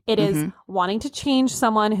 It is wanting to change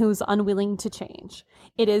someone who's unwilling to change.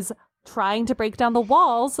 It is trying to break down the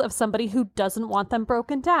walls of somebody who doesn't want them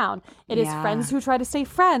broken down. It is friends who try to stay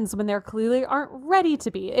friends when they clearly aren't ready to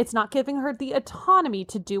be. It's not giving her the autonomy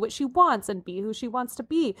to do what she wants and be who she wants to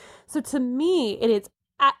be. So to me,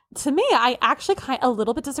 I actually kind of a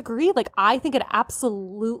little bit disagree. Like, I think it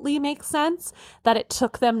absolutely makes sense that it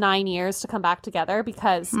took them 9 years to come back together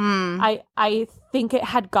because I think it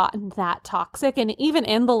had gotten that toxic. And even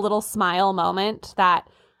in the little smile moment that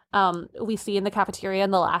we see in the cafeteria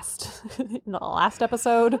in the last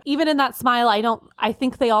episode, even in that smile, I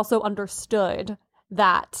think they also understood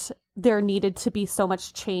that there needed to be so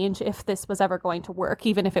much change if this was ever going to work,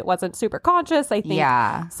 even if it wasn't super conscious. I think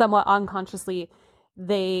somewhat unconsciously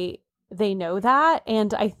they know that.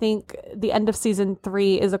 And I think the end of season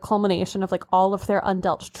 3 is a culmination of like all of their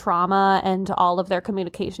undealt trauma and all of their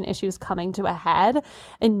communication issues coming to a head,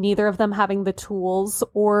 and neither of them having the tools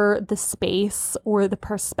or the space or the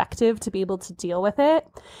perspective to be able to deal with it.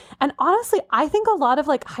 And honestly, I think a lot of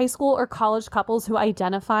like high school or college couples who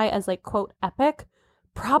identify as like quote epic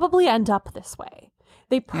probably end up this way.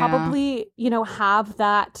 They probably, have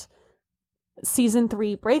season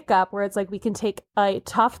 3 breakup where it's like we can take a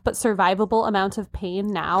tough but survivable amount of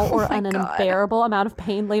pain now or an unbearable amount of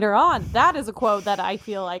pain later on. That is a quote that I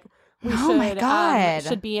feel like we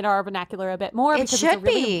should be in our vernacular a bit more. It should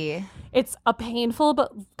be. It's a painful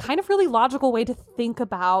but kind of really logical way to think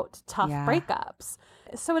about tough breakups.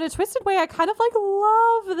 So in a twisted way, I kind of like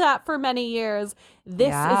love that for many years. This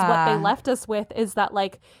is what they left us with, is that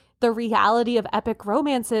like the reality of epic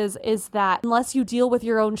romances is that unless you deal with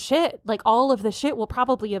your own shit, like all of the shit will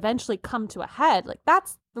probably eventually come to a head. Like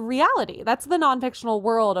that's the reality. That's the non-fictional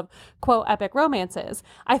world of quote epic romances.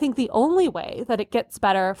 I think the only way that it gets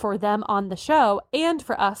better for them on the show and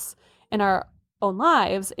for us in our own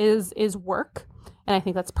lives is work. And I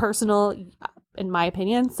think that's personal, in my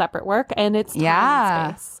opinion, separate work, and it's time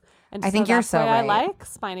and space. And I think you're so right. I like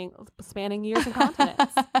spanning years and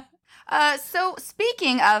continents. So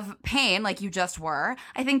speaking of pain, like you just were,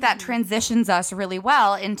 I think that transitions us really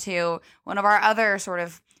well into one of our other sort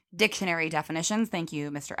of dictionary definitions. Thank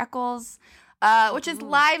you, Mr. Eccles, which is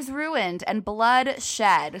lives ruined and blood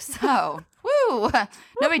shed. So, woo,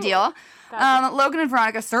 no big deal. Logan and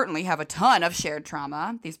Veronica certainly have a ton of shared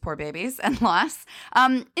trauma, these poor babies, and loss.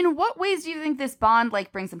 In what ways do you think this bond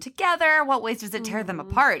like brings them together? What ways does it tear them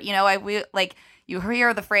apart? You know, you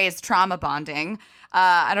hear the phrase trauma bonding.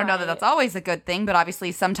 I don't know that that's always a good thing, but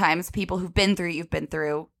obviously sometimes people who've been through you've been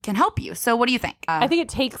through can help you. So what do you think? I think it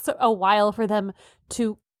takes a while for them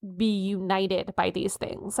to be united by these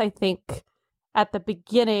things. I think at the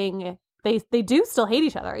beginning they do still hate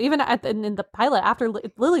each other. Even in the pilot, after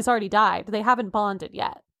Lily's already died, they haven't bonded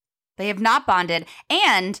yet. They have not bonded.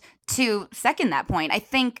 And to second that point, I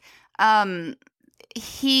think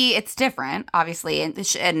it's different, obviously,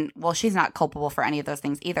 and well, she's not culpable for any of those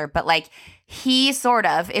things either, but like he sort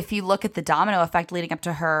of, if you look at the domino effect leading up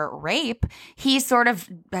to her rape, he sort of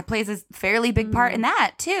plays a fairly big part in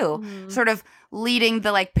that too, sort of leading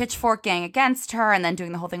the like pitchfork gang against her and then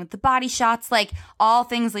doing the whole thing with the body shots. Like all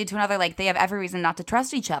things lead to another. Like they have every reason not to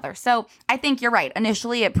trust each other. So I think you're right.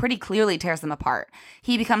 Initially, it pretty clearly tears them apart.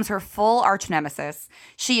 He becomes her full arch nemesis.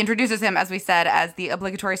 She introduces him, as we said, as the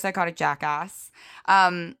obligatory psychotic jackass.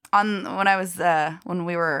 When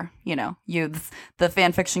we were, youths, the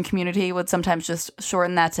fan fiction community would sometimes just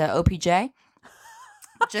shorten that to OPJ.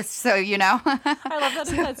 Just so you know. I love that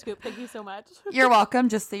inside scoop. Thank you so much. You're welcome.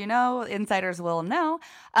 Just so you know, insiders will know.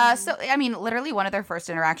 So, I mean, literally one of their first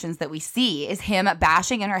interactions that we see is him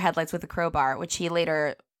bashing in her headlights with a crowbar, which he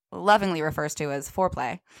later lovingly refers to as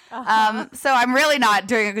foreplay. So I'm really not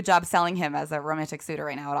doing a good job selling him as a romantic suitor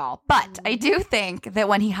right now at all. But I do think that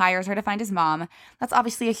when he hires her to find his mom, that's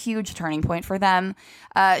obviously a huge turning point for them.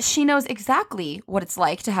 She knows exactly what it's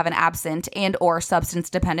like to have an absent and or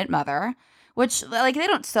substance-dependent mother, which, like, they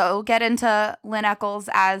don't so get into Lynn Eccles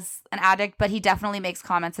as an addict, but he definitely makes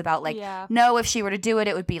comments about, like, no, if she were to do it,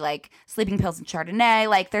 it would be, like, sleeping pills and Chardonnay.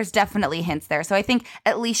 Like, there's definitely hints there. So I think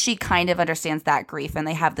at least she kind of understands that grief, and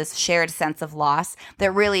they have this shared sense of loss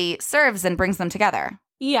that really serves and brings them together.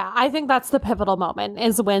 Yeah, I think that's the pivotal moment,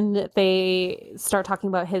 is when they start talking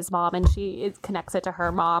about his mom and she connects it to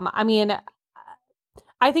her mom. I mean,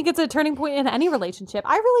 I think it's a turning point in any relationship.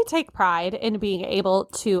 I really take pride in being able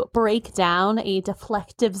to break down a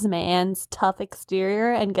deflective man's tough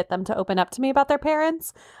exterior and get them to open up to me about their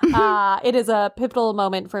parents. It is a pivotal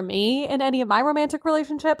moment for me in any of my romantic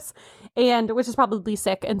relationships, and which is probably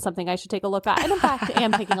sick and something I should take a look at. And in fact,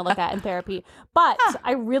 am taking a look at in therapy. But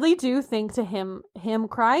I really do think to him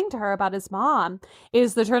crying to her about his mom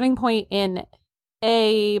is the turning point in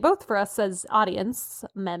both for us as audience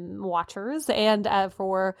watchers and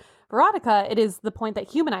for Veronica, it is the point that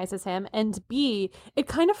humanizes him, and B, it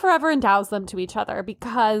kind of forever endows them to each other,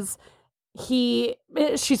 because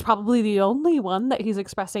she's probably the only one that he's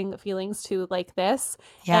expressing feelings to like this,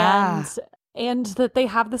 and that they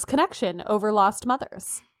have this connection over lost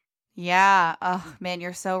mothers. Yeah. Oh man,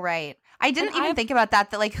 you're so right. I didn't even think about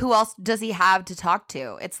that like who else does he have to talk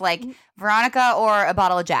to? It's like Veronica or a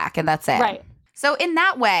bottle of Jack, and that's it. Right. So in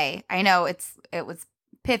that way, I know it was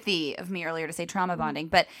pithy of me earlier to say trauma bonding,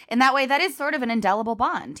 but in that way, that is sort of an indelible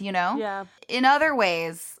bond, you know? Yeah. In other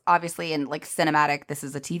ways, obviously in like cinematic, this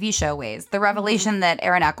is a TV show ways, the revelation that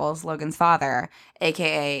Aaron Eccles, Logan's father,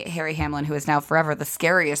 a.k.a. Harry Hamlin, who is now forever the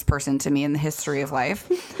scariest person to me in the history of life,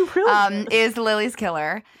 is Lily's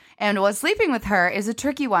killer. And was sleeping with her is a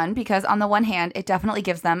tricky one, because on the one hand, it definitely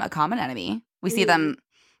gives them a common enemy. We see them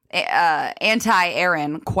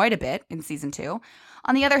anti-Aaron quite a bit in season 2.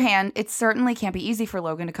 On the other hand, it certainly can't be easy for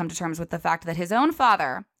Logan to come to terms with the fact that his own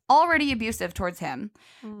father already abusive towards him,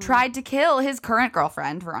 tried to kill his current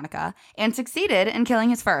girlfriend, Veronica, and succeeded in killing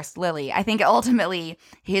his first, Lily. I think ultimately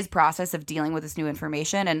his process of dealing with this new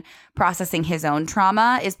information and processing his own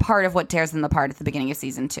trauma is part of what tears them apart at the beginning of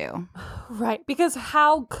season 2. Right. Because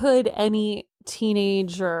how could any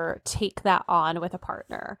teenager take that on with a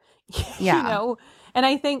partner? Yeah. You know? And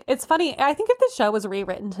I think it's funny. I think if the show was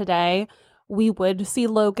rewritten today, we would see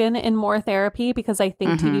Logan in more therapy, because I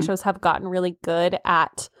think TV shows have gotten really good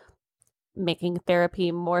at making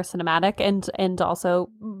therapy more cinematic and also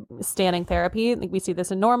standing therapy. Like we see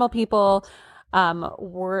this in Normal People.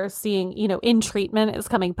 We're seeing, In Treatment is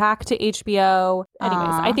coming back to HBO. Anyways,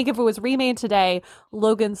 I think if it was remade today,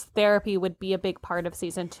 Logan's therapy would be a big part of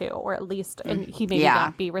season 2, or at least, and he maybe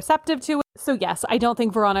not be receptive to it. So yes, I don't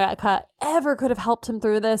think Veronica ever could have helped him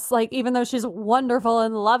through this. Like, even though she's wonderful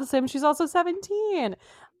and loves him, she's also 17.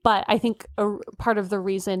 But I think a part of the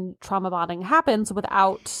reason trauma bonding happens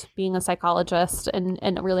without being a psychologist and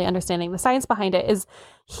really understanding the science behind it is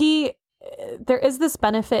there is this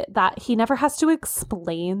benefit that he never has to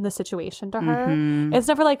explain the situation to her. It's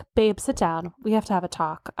never like, babe, sit down. We have to have a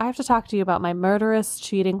talk. I have to talk to you about my murderous,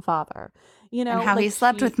 cheating father. And how he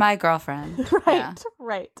slept with my girlfriend.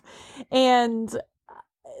 Right. And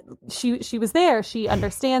she was there. She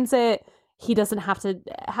understands it. He doesn't have to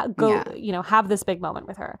have this big moment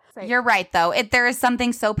with her. You're right, though. There is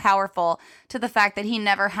something so powerful to the fact that he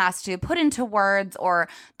never has to put into words or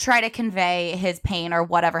try to convey his pain or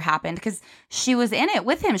whatever happened, because she was in it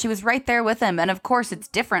with him. She was right there with him. And of course, it's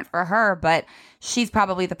different for her, but she's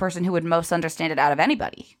probably the person who would most understand it out of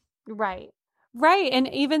anybody. Right. And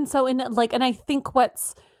even so, and I think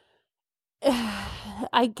what's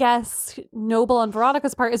I guess noble on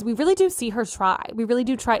Veronica's part is we really do see her try. We really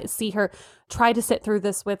do see her try to sit through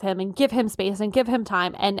this with him and give him space and give him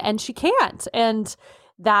time, and she can't. And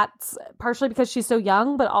that's partially because she's so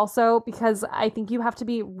young, but also because I think you have to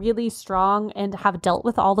be really strong and have dealt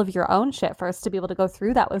with all of your own shit first to be able to go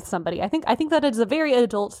through that with somebody. I think that it's a very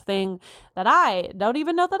adult thing that I don't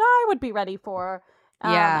even know that I would be ready for.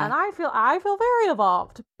 And I feel very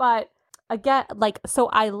evolved, but again, so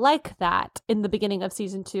I like that in the beginning of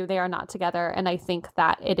season 2, they are not together. And I think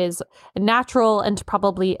that it is natural and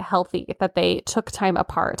probably healthy that they took time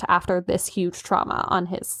apart after this huge trauma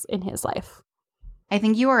in his life. I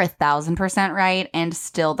think you are 1,000% right. And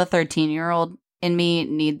still the 13-year-old in me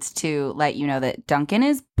needs to let you know that Duncan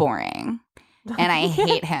is boring and I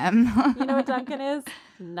hate him. You know what Duncan is?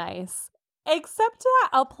 Nice. Except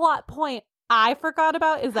a plot point I forgot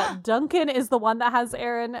about is that Duncan is the one that has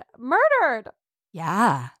Aaron murdered.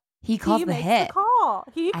 Yeah. He calls the hit.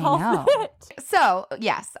 He calls the hit. So,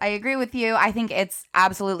 yes, I agree with you. I think it's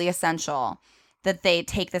absolutely essential that they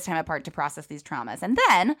take this time apart to process these traumas. And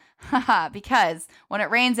then, because when it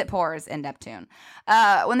rains, it pours in Neptune.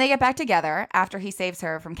 When they get back together after he saves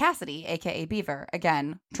her from Cassidy, a.k.a. Beaver,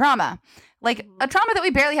 again, trauma. Like, a trauma that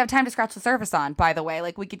we barely have time to scratch the surface on, by the way.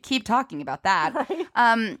 Like, we could keep talking about that.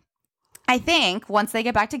 Right. I think once they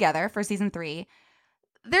get back together for season 3,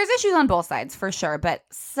 there's issues on both sides for sure, but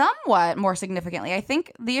somewhat more significantly, I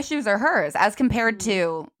think the issues are hers as compared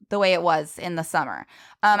to the way it was in the summer.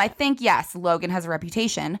 I think, yes, Logan has a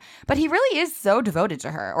reputation, but he really is so devoted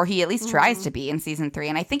to her, or he at least tries to be in season 3.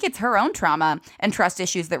 And I think it's her own trauma and trust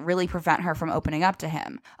issues that really prevent her from opening up to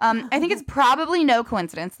him. I think it's probably no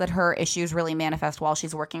coincidence that her issues really manifest while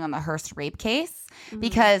she's working on the Hearst rape case,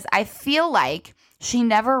 because I feel like she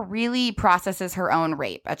never really processes her own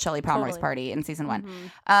rape at Shelley Pomeroy's party in season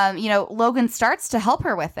 1. Logan starts to help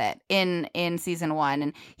her with it in season 1,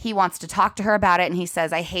 and he wants to talk to her about it, and he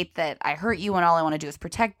says, I hate that I hurt you and all I want to do is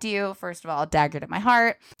protect you. First of all, a dagger to my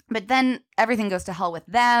heart. But then everything goes to hell with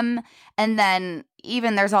them, and then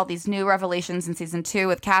even there's all these new revelations in season 2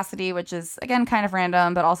 with Cassidy, which is, again, kind of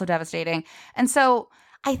random, but also devastating. And so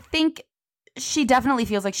I think she definitely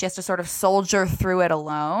feels like she has to sort of soldier through it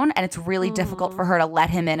alone, and it's really difficult for her to let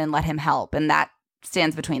him in and let him help, and that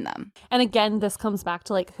stands between them. And again, this comes back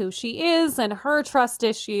to who she is and her trust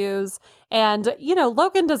issues. And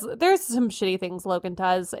Logan there's some shitty things Logan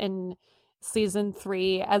does in season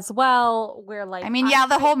 3 as well, where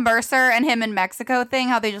the whole Mercer and him in Mexico thing,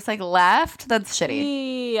 how they just left, that's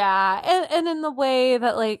shitty. Yeah. And in the way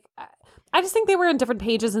that I just think they were in different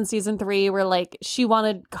pages in season 3 where she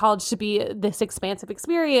wanted college to be this expansive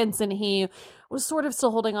experience, and he was sort of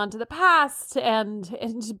still holding on to the past and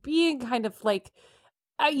being kind of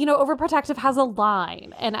overprotective has a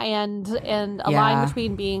line and a line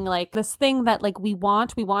between being like this thing that like we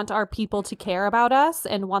want our people to care about us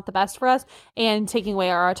and want the best for us, and taking away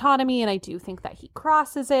our autonomy. And I do think that he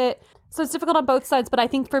crosses it. So it's difficult on both sides, but I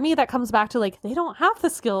think for me that comes back to like they don't have the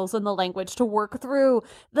skills and the language to work through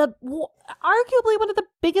arguably one of the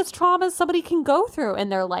biggest traumas somebody can go through in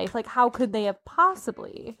their life. Like how could they have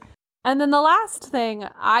possibly? And then the last thing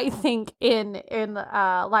I think in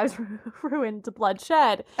Lives Ruined to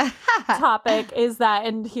Bloodshed topic is that,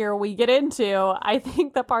 and here we get into, I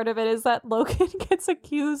think that part of it is that Logan gets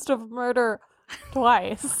accused of murder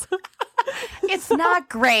twice. It's not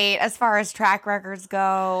great as far as track records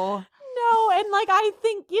go. No, and like I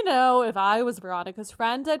think, if I was Veronica's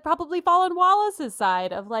friend, I'd probably fall on Wallace's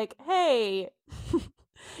side of like, hey,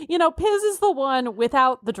 Piz is the one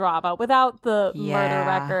without the drama, without the murder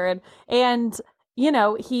record. And,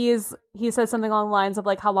 he says something along the lines of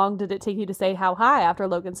like, how long did it take you to say how high after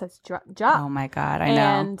Logan says jump? Oh my God, I know.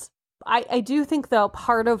 And I do think, though,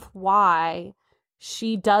 part of why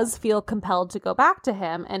she does feel compelled to go back to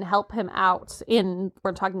him and help him out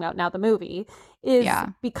we're talking about now the movie, is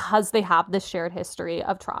because they have this shared history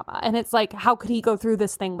of trauma. And it's like, how could he go through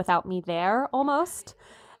this thing without me there almost?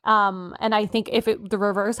 And I think if the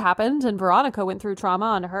reverse happened and Veronica went through trauma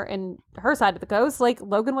on her side of the coast, like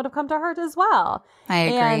Logan would have come to her as well. I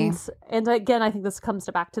agree. And again, I think this comes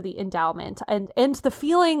back to the endowment and the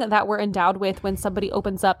feeling that we're endowed with when somebody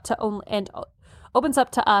opens up to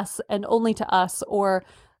us and only to us, or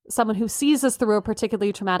someone who sees us through a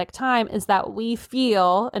particularly traumatic time, is that we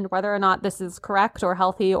feel, and whether or not this is correct or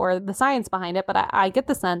healthy or the science behind it, but I get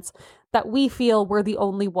the sense that we feel we're the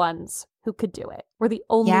only ones who could do it. We're the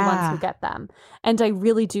only ones who get them. And I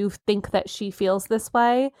really do think that she feels this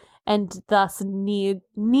way and thus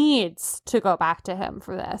needs to go back to him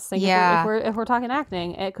for this. Like if we're talking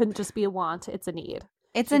acting, it couldn't just be a want, it's a need.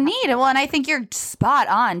 It's a need. Well, and I think you're spot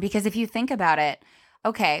on, because if you think about it,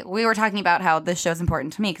 okay, we were talking about how this show's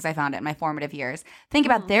important to me because I found it in my formative years. Think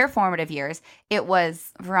about their formative years. It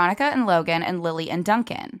was Veronica and Logan and Lily and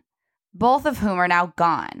Duncan, both of whom are now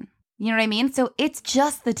gone. You know what I mean? So it's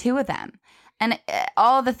just the two of them. And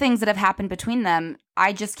all the things that have happened between them,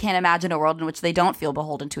 I just can't imagine a world in which they don't feel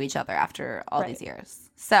beholden to each other after all these years.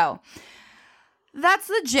 So that's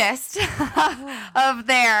the gist of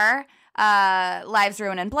their Lives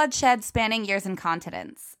Ruined and Bloodshed, spanning years and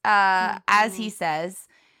continents. As he says,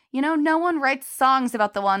 no one writes songs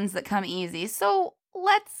about the ones that come easy. So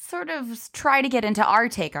let's sort of try to get into our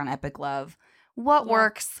take on epic love. What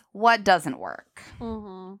works, what doesn't work.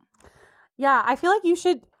 Mm-hmm. Yeah, I feel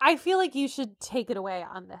like you should take it away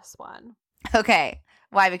on this one. Okay.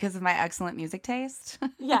 Why? Because of my excellent music taste?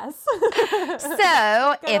 Yes.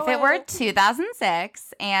 So, if it were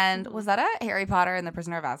 2006, and was that a Harry Potter and the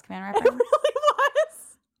Prisoner of Azkaban reference? It really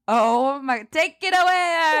was. Oh my, take it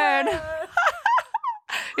away!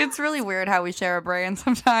 It's really weird how we share a brain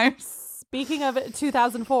sometimes. Speaking of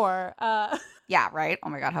 2004, yeah, right? Oh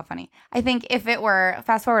my God, how funny. I think if it were,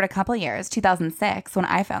 fast forward a couple years, 2006, when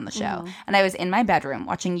I found the show, and I was in my bedroom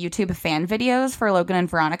watching YouTube fan videos for Logan and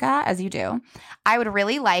Veronica, as you do, I would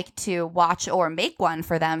really like to watch or make one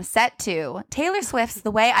for them set to Taylor Swift's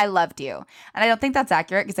The Way I Loved You. And I don't think that's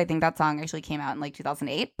accurate because I think that song actually came out in like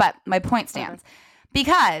 2008, but my point stands.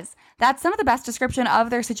 Because that's some of the best description of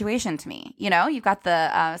their situation to me. You've got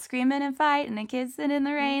the screaming and fighting and kissing in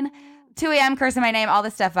the rain, 2 a.m. cursing my name, all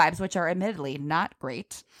this stuff vibes, which are admittedly not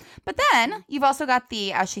great. But then you've also got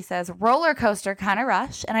the, as she says, roller coaster kind of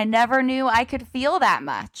rush. And I never knew I could feel that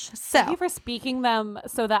much. So thank you for speaking them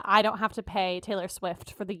so that I don't have to pay Taylor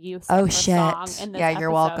Swift for the use of her song in this episode.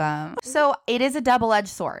 You're welcome. So it is a double-edged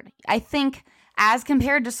sword. I think, as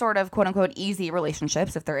compared to sort of quote-unquote easy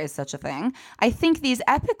relationships, if there is such a thing, I think these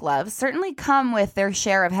epic loves certainly come with their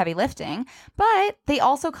share of heavy lifting, but they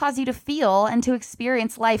also cause you to feel and to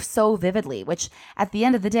experience life so vividly, which at the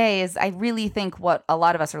end of the day is, I really think, what a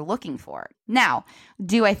lot of us are looking for. Now,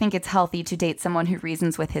 do I think it's healthy to date someone who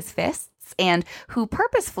reasons with his fists and who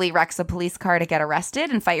purposefully wrecks a police car to get arrested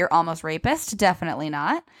and fight your almost rapist? Definitely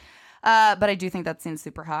not. But I do think that seems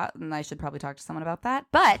super hot, and I should probably talk to someone about that.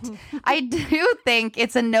 But I do think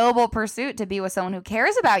it's a noble pursuit to be with someone who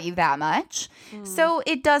cares about you that much. So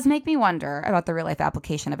it does make me wonder about the real-life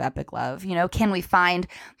application of epic love. Can we find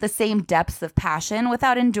the same depths of passion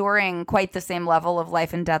without enduring quite the same level of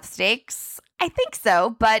life and death stakes? I think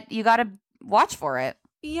so, but you got to watch for it.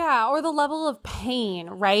 Yeah, or the level of pain,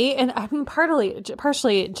 right? And I mean, partially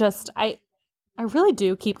just I really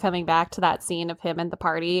do keep coming back to that scene of him and the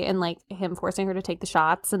party and like him forcing her to take the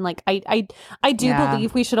shots. And like, I do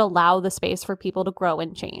believe we should allow the space for people to grow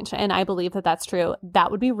and change. And I believe that that's true. That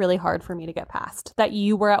would be really hard for me to get past, that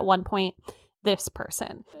you were at one point this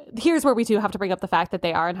person. Here's where we do have to bring up the fact that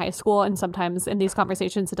they are in high school. And sometimes in these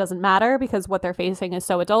conversations, it doesn't matter because what they're facing is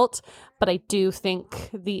so adult. But I do think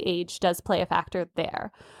the age does play a factor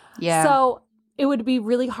there. Yeah. So it would be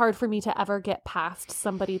really hard for me to ever get past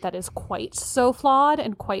somebody that is quite so flawed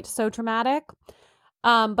and quite so dramatic.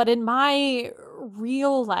 But in my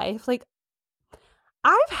real life, like,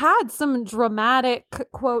 I've had some dramatic,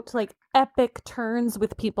 quote, like epic turns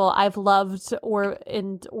with people I've loved or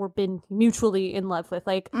been mutually in love with.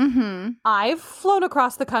 Like, I've flown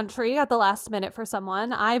across the country at the last minute for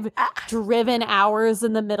someone. I've driven hours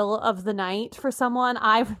in the middle of the night for someone.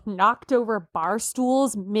 I've knocked over bar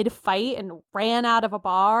stools mid-fight and ran out of a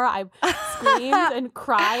bar. I've screamed and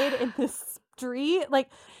cried in the street. Like,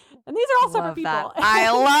 and these are all separate people. I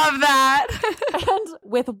love that. And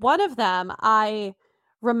with one of them, I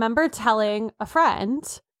remember telling a friend,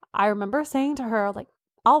 I remember saying to her, like,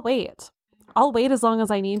 I'll wait as long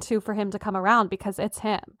as I need to for him to come around because it's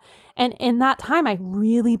him. And in that time, I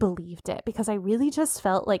really believed it because I really just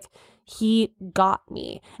felt like he got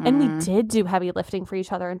me. And we did do heavy lifting for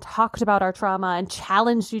each other and talked about our trauma and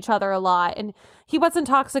challenged each other a lot. And he wasn't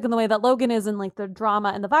toxic in the way that Logan is in like the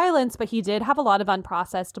drama and the violence, but he did have a lot of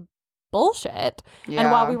unprocessed bullshit. Yeah.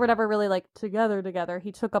 And while we were never really like together,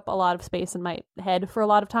 he took up a lot of space in my head for a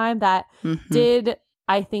lot of time that did,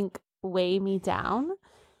 I think, weigh me down.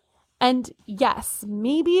 And yes,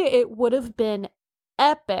 maybe it would have been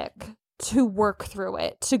epic to work through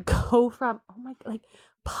it, to go from, like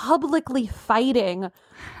publicly fighting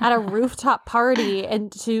at a rooftop party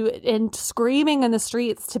and screaming in the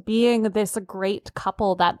streets to being this great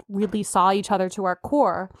couple that really saw each other to our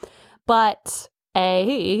core. But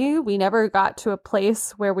we never got to a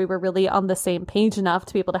place where we were really on the same page enough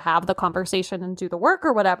to be able to have the conversation and do the work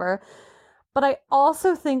or whatever. But I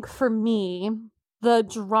also think for me, the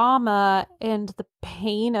drama and the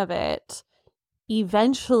pain of it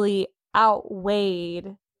eventually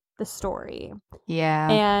outweighed the story. Yeah.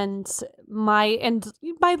 And my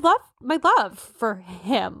love for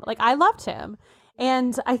him. Like, I loved him.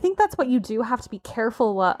 And I think that's what you do have to be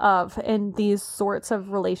careful of in these sorts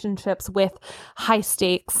of relationships with high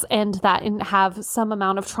stakes and that have some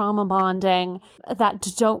amount of trauma bonding that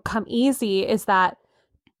don't come easy, is that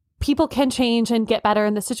people can change and get better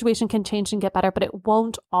and the situation can change and get better, but it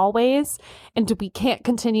won't always. And we can't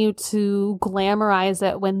continue to glamorize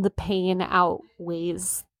it when the pain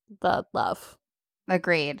outweighs the love.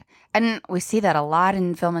 Agreed. And we see that a lot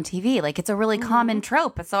in film and TV. Like, it's a really common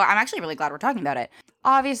trope. So I'm actually really glad we're talking about it.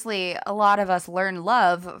 Obviously, a lot of us learn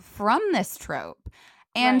love from this trope.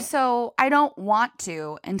 And so I don't want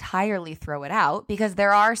to entirely throw it out because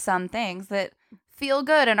there are some things that feel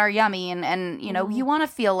good and are yummy. And you know, you want to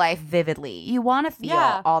feel life vividly. You want to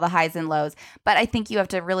feel all the highs and lows. But I think you have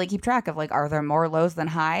to really keep track of, like, are there more lows than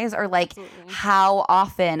highs? Or, like, how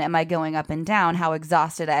often am I going up and down? How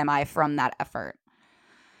exhausted am I from that effort?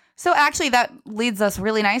 So actually, that leads us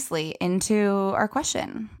really nicely into our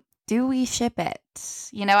question. Do we ship it?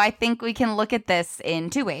 You know, I think we can look at this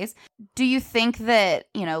in two ways. Do you think that,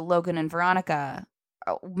 you know, Logan and Veronica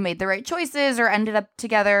made the right choices or ended up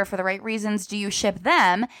together for the right reasons? Do you ship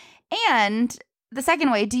them? And the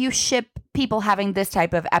second way, do you ship people having this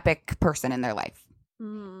type of epic person in their life?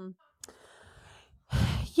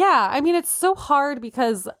 Yeah, I mean, it's so hard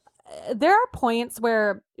because there are points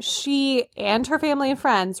where she and her family and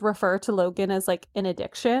friends refer to Logan as like an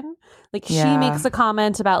addiction. Like she makes a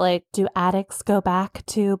comment about like, do addicts go back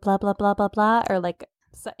to blah, blah, blah, blah, blah. Or like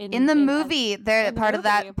in the movie, part of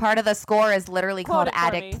the score is literally called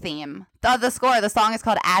Addict Theme. The song is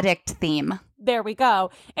called Addict Theme. There we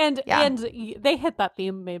go. And they hit that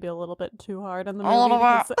theme maybe a little bit too hard in the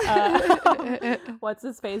movie. Because, what's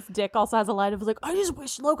his face? Dick also has a line of like, I just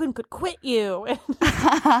wish Logan could quit you.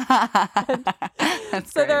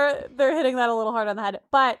 So they're hitting that a little hard on the head.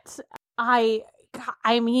 But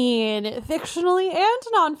I mean, fictionally and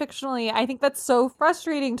non-fictionally, I think that's so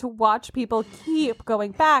frustrating to watch people keep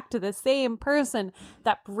going back to the same person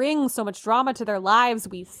that brings so much drama to their lives.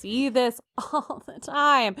 We see this all the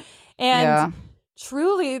time. And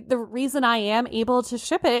truly, the reason I am able to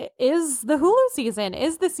ship it is the Hulu season,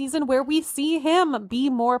 is the season where we see him be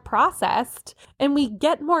more processed and we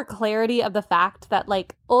get more clarity of the fact that,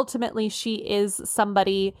 like, ultimately she is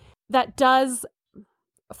somebody that does,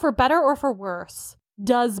 for better or for worse,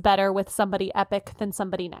 does better with somebody epic than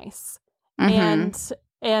somebody nice. And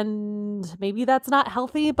maybe that's not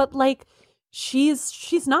healthy, but like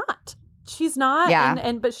she's not. she's not.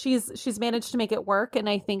 Yeah. But she's managed to make it work. And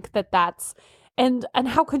I think that's, and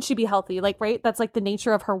how could she be healthy? Like, right. That's like the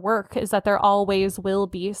nature of her work, is that there always will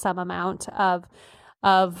be some amount of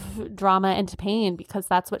drama and pain, because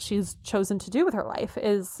that's what she's chosen to do with her life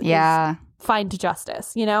is find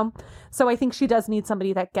justice, you know? So I think she does need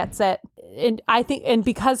somebody that gets it. And I think, and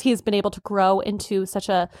because he's been able to grow into such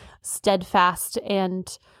a steadfast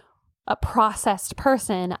and a processed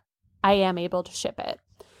person, I am able to ship it.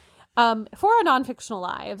 For our non-fictional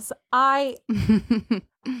lives, I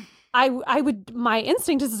would, my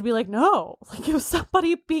instinct is to be like, no, like if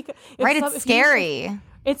somebody it's scary.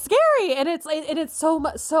 It's scary, and it's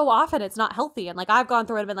so often it's not healthy. And like I've gone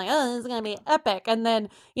through it and been like, oh, this is gonna be epic, and then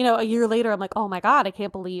a year later I'm like, oh my god, I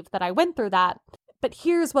can't believe that I went through that. But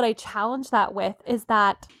here's what I challenge that with, is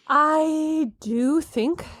that I do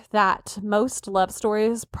think that most love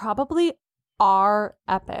stories probably are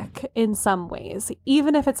epic in some ways,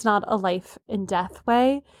 even if it's not a life and death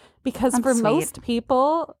way, because That's for sweet. most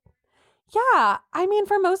people,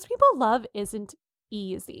 for most people, love isn't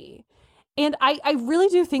easy. And I really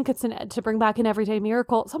do think it's to bring back an everyday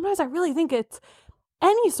miracle. Sometimes I really think it's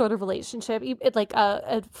any sort of relationship, like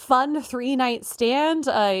a fun 3-night stand,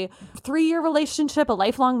 a 3-year relationship, a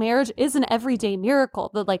lifelong marriage is an everyday miracle.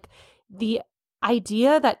 The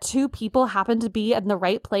idea that two people happen to be in the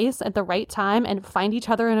right place at the right time and find each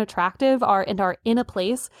other attractive and are in a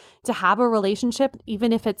place to have a relationship,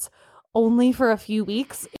 even if it's only for a few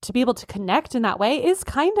weeks, to be able to connect in that way is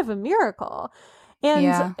kind of a miracle.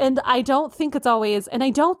 And I don't think it's always, and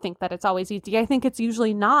I don't think that it's always easy. I think it's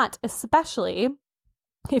usually not, especially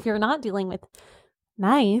if you're not dealing with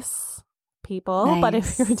nice people, but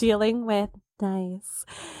if you're dealing with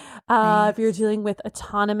if you're dealing with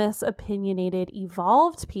autonomous, opinionated,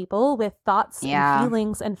 evolved people with thoughts and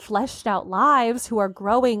feelings and fleshed out lives who are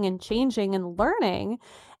growing and changing and learning,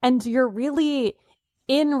 and you're really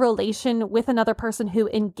in relation with another person who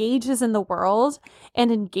engages in the world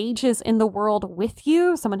and engages in the world with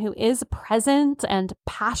you, someone who is present and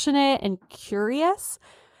passionate and curious,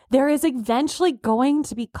 there is eventually going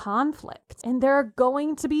to be conflict, and there are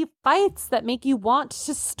going to be fights that make you want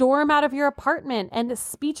to storm out of your apartment, and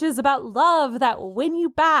speeches about love that win you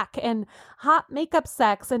back, and hot makeup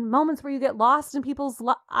sex, and moments where you get lost in people's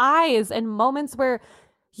eyes, and moments where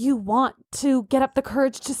you want to get up the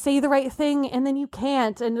courage to say the right thing and then you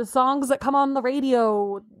can't, and the songs that come on the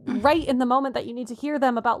radio right in the moment that you need to hear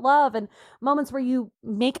them about love, and moments where you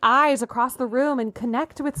make eyes across the room and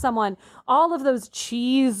connect with someone. All of those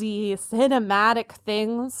cheesy cinematic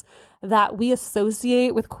things that we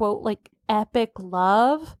associate with, quote, like epic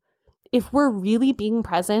love. If we're really being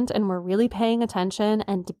present and we're really paying attention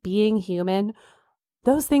and being human,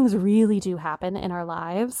 those things really do happen in our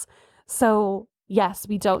lives. So yes,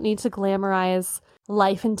 we don't need to glamorize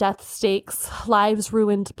life and death stakes, lives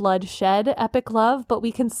ruined, bloodshed, epic love, but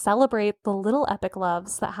we can celebrate the little epic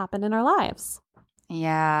loves that happen in our lives.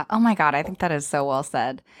 Yeah. Oh my God. I think that is so well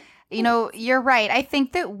said. You're right. I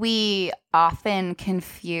think that we often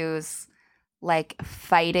confuse like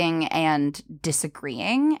fighting and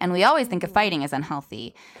disagreeing, and we always think of fighting as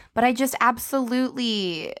unhealthy, but I just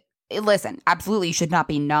absolutely you should not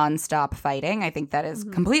be nonstop fighting. I think that is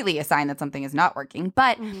completely a sign that something is not working.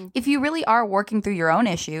 But if you really are working through your own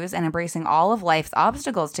issues and embracing all of life's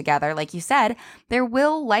obstacles together, like you said, there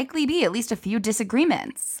will likely be at least a few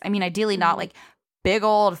disagreements. I mean, ideally not like big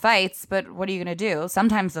old fights, but what are you going to do?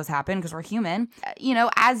 Sometimes those happen because we're human,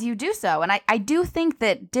 as you do so. And I do think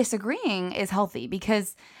that disagreeing is healthy,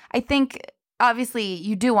 because I think obviously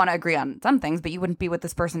you do want to agree on some things, but you wouldn't be with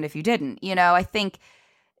this person if you didn't. I think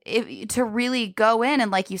to really go in and,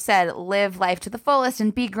 like you said, live life to the fullest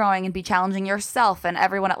and be growing and be challenging yourself and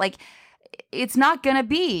everyone, like, it's not going to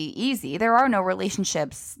be easy. There are no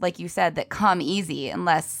relationships, like you said, that come easy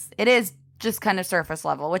unless it is just kind of surface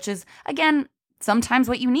level, which is, again, sometimes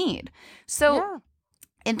what you need. So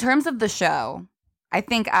in terms of the show, I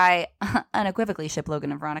think I unequivocally ship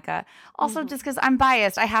Logan and Veronica. Also, just because I'm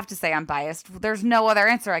biased, I have to say I'm biased. There's no other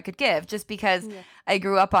answer I could give, just because I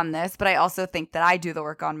grew up on this, but I also think that I do the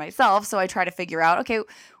work on myself. So I try to figure out, okay,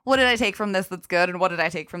 what did I take from this that's good, and what did I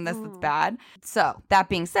take from this that's bad? So that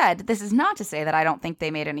being said, this is not to say that I don't think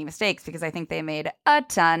they made any mistakes, because I think they made a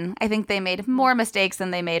ton. I think they made more mistakes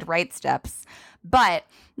than they made right steps. But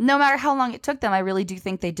no matter how long it took them, I really do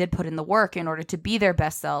think they did put in the work in order to be their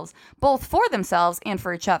best selves, both for themselves and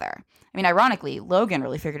for each other. I mean, ironically, Logan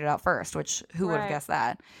really figured it out first, which who would have guessed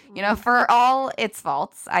that? For all its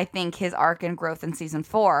faults, I think his arc and growth in season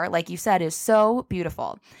 4, like you said, is so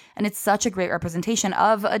beautiful. And it's such a great representation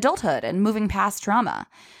of adulthood and moving past trauma.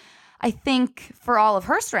 I think for all of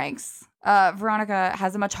her strengths, Veronica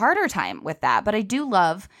has a much harder time with that. But I do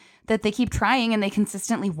love that they keep trying and they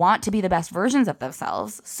consistently want to be the best versions of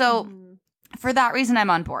themselves. So for that reason, I'm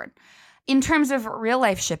on board. In terms of real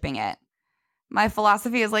life shipping it, my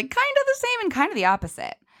philosophy is like kind of the same and kind of the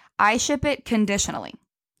opposite. I ship it conditionally.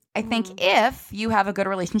 I think if you have a good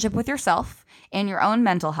relationship with yourself and your own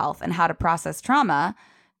mental health and how to process trauma,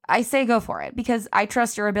 I say go for it because I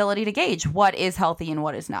trust your ability to gauge what is healthy and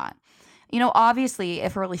what is not. You know, obviously,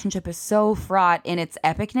 if a relationship is so fraught in its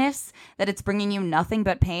epicness that it's bringing you nothing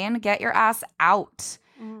but pain, get your ass out.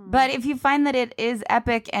 But if you find that it is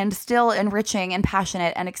epic and still enriching and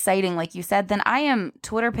passionate and exciting, like you said, then I am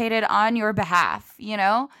Twitter-pated on your behalf, you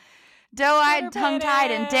know? Doe-eyed,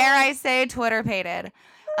 tongue-tied, and dare I say Twitter-pated.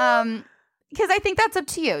 Because I think that's up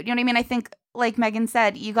to you. You know what I mean? I think, like Megan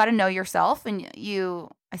said, you got to know yourself and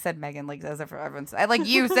I said Megan, like as if everyone's, like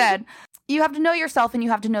you said, you have to know yourself and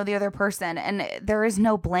you have to know the other person. And there is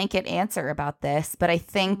no blanket answer about this, but I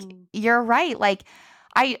think you're right. Like,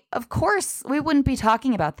 of course, we wouldn't be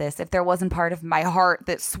talking about this if there wasn't part of my heart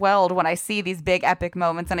that swelled when I see these big epic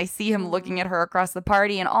moments and I see him looking at her across the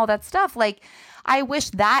party and all that stuff. Like, I wish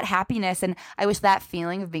that happiness and I wish that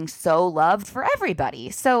feeling of being so loved for everybody.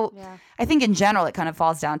 So I think in general, it kind of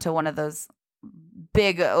falls down to one of those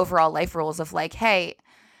big overall life rules of like, hey,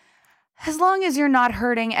 as long as you're not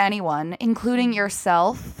hurting anyone, including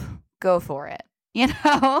yourself, go for it. You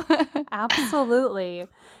know? Absolutely.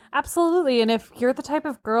 Absolutely. And if you're the type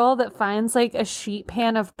of girl that finds like a sheet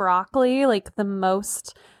pan of broccoli, like the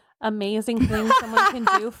most amazing thing someone can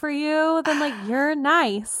do for you, then like you're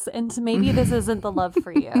nice. And maybe this isn't the love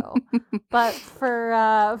for you. But for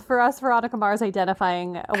us Veronica Mars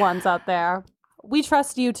identifying ones out there, we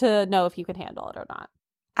trust you to know if you can handle it or not.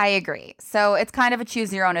 I agree. So it's kind of a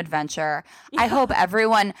choose your own adventure. Yeah. I hope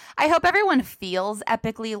everyone feels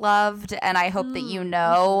epically loved, and I hope that you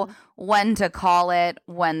know when to call it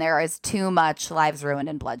when there is too much lives ruined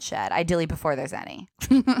and bloodshed, ideally before there's any.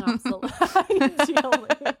 Absolutely. Ideally.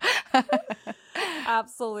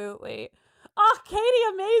 Absolutely. Oh, Katie,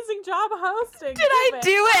 amazing job hosting. Did I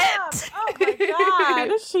do it? Oh my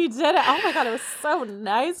God, she did it. Oh my God, it was so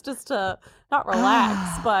nice just to not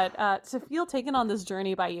relax, but to feel taken on this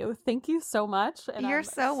journey by you. Thank you so much. And You're I'm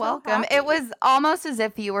so welcome. happy. It was almost as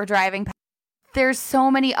if you were driving past. There's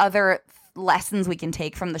so many other lessons we can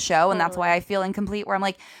take from the show, and that's why I feel incomplete, where I'm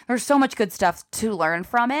like, there's so much good stuff to learn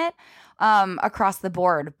from it across the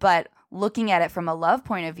board. But looking at it from a love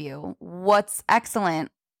point of view, what's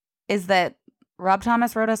excellent is that Rob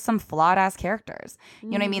Thomas wrote us some flawed-ass characters. You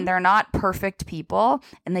know what I mean? They're not perfect people,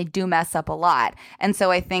 and they do mess up a lot. And so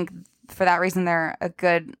I think for that reason, they're a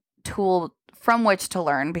good tool from which to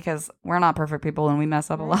learn, because we're not perfect people and we mess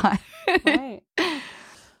up a lot. Right.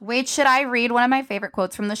 Wait, should I read one of my favorite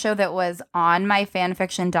quotes from the show that was on my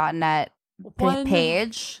fanfiction.net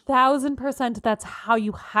page? 1000%. That's how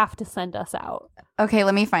you have to send us out. Okay,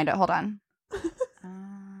 let me find it. Hold on.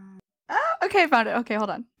 Okay, I found it. Okay, hold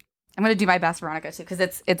on. I'm going to do my best, Veronica, too, because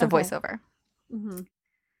it's a voiceover. Mm-hmm.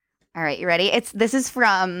 All right, you ready? This is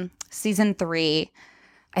from season 3.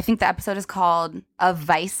 I think the episode is called Of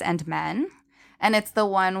Vice and Men. And it's the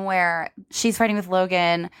one where she's fighting with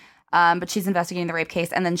Logan, but she's investigating the rape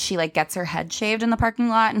case. And then she like gets her head shaved in the parking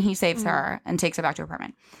lot and he saves her and takes her back to her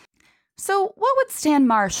apartment. So what would Stan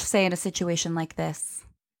Marsh say in a situation like this?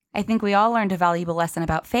 I think we all learned a valuable lesson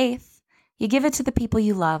about faith. You give it to the people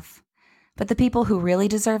you love. But the people who really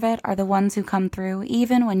deserve it are the ones who come through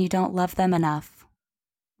even when you don't love them enough.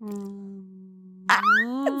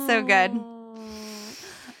 It's so good.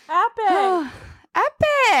 Epic.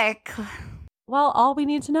 Epic. Well, all we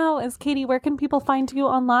need to know is, Katie, where can people find you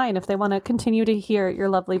online if they want to continue to hear your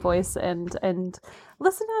lovely voice and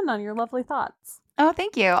listen in on your lovely thoughts? Oh,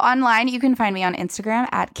 thank you. Online, you can find me on Instagram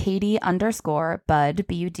at Katie_Bud,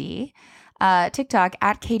 B-U-D. TikTok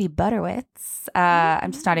at Katie Butterwitz.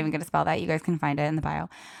 I'm just not even going to spell that. You guys can find it in the bio.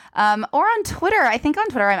 Or on Twitter. I think on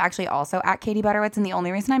Twitter, I'm actually also at Katie Butterwitz. And the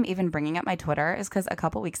only reason I'm even bringing up my Twitter is because a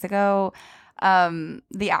couple weeks ago,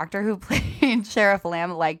 the actor who played Sheriff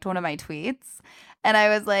Lamb liked one of my tweets. And I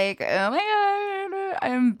was like, oh my God,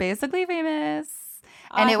 I'm basically famous.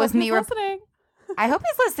 And it was me listening. I hope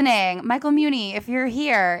he's listening. Michael Muni, if you're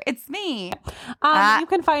here, it's me. You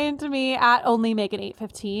can find me at Only Megan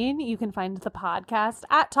 815. You can find the podcast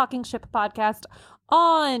at Talking Ship Podcast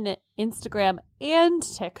on Instagram and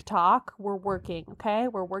TikTok. We're working, okay?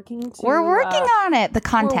 We're working on it. The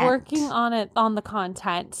content. We're working on it, on the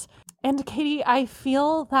content. And Katie, I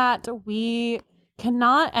feel that we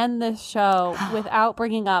cannot end this show without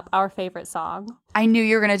bringing up our favorite song. I knew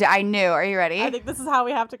you were going to do. I knew. Are you ready? I think this is how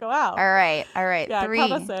we have to go out. All right. Yeah, 3,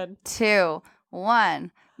 count us in. 2,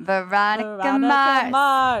 1. Veronica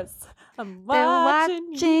Mars. I'm They're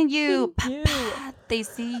watching you. They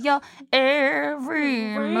see your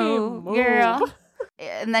every move, girl.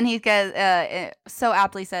 And then he goes, so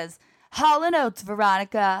aptly says, Hall & Oates,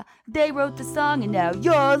 Veronica. They wrote the song and now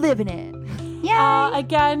you're living it. Yay!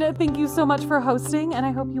 Again, thank you so much for hosting, and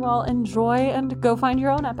I hope you all enjoy and go find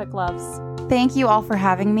your own epic loves. Thank you all for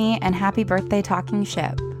having me, and happy birthday, Talking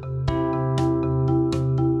Ship.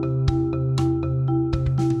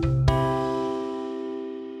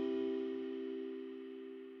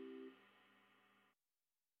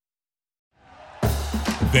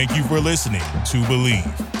 Thank you for listening to Believe.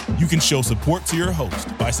 You can show support to your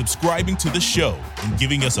host by subscribing to the show and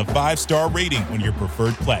giving us a 5-star rating on your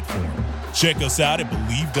preferred platform. Check us out at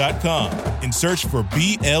Believe.com and search for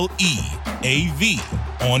BLEAV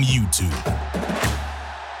on YouTube.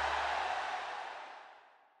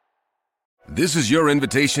 This is your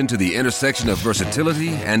invitation to the intersection of versatility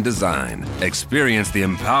and design. Experience the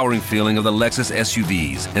empowering feeling of the Lexus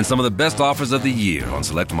SUVs and some of the best offers of the year on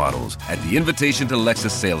select models at the Invitation to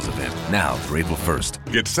Lexus sales event, now through April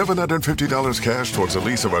 1st. Get $750 cash towards the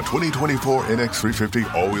lease of a 2024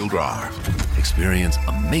 NX350 all-wheel drive. Experience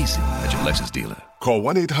amazing at your Lexus dealer. Call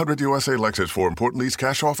 1-800-USA-LEXUS for important lease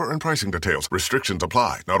cash offer and pricing details. Restrictions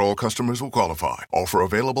apply. Not all customers will qualify. Offer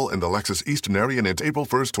available in the Lexus Eastern area and it's April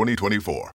 1st, 2024.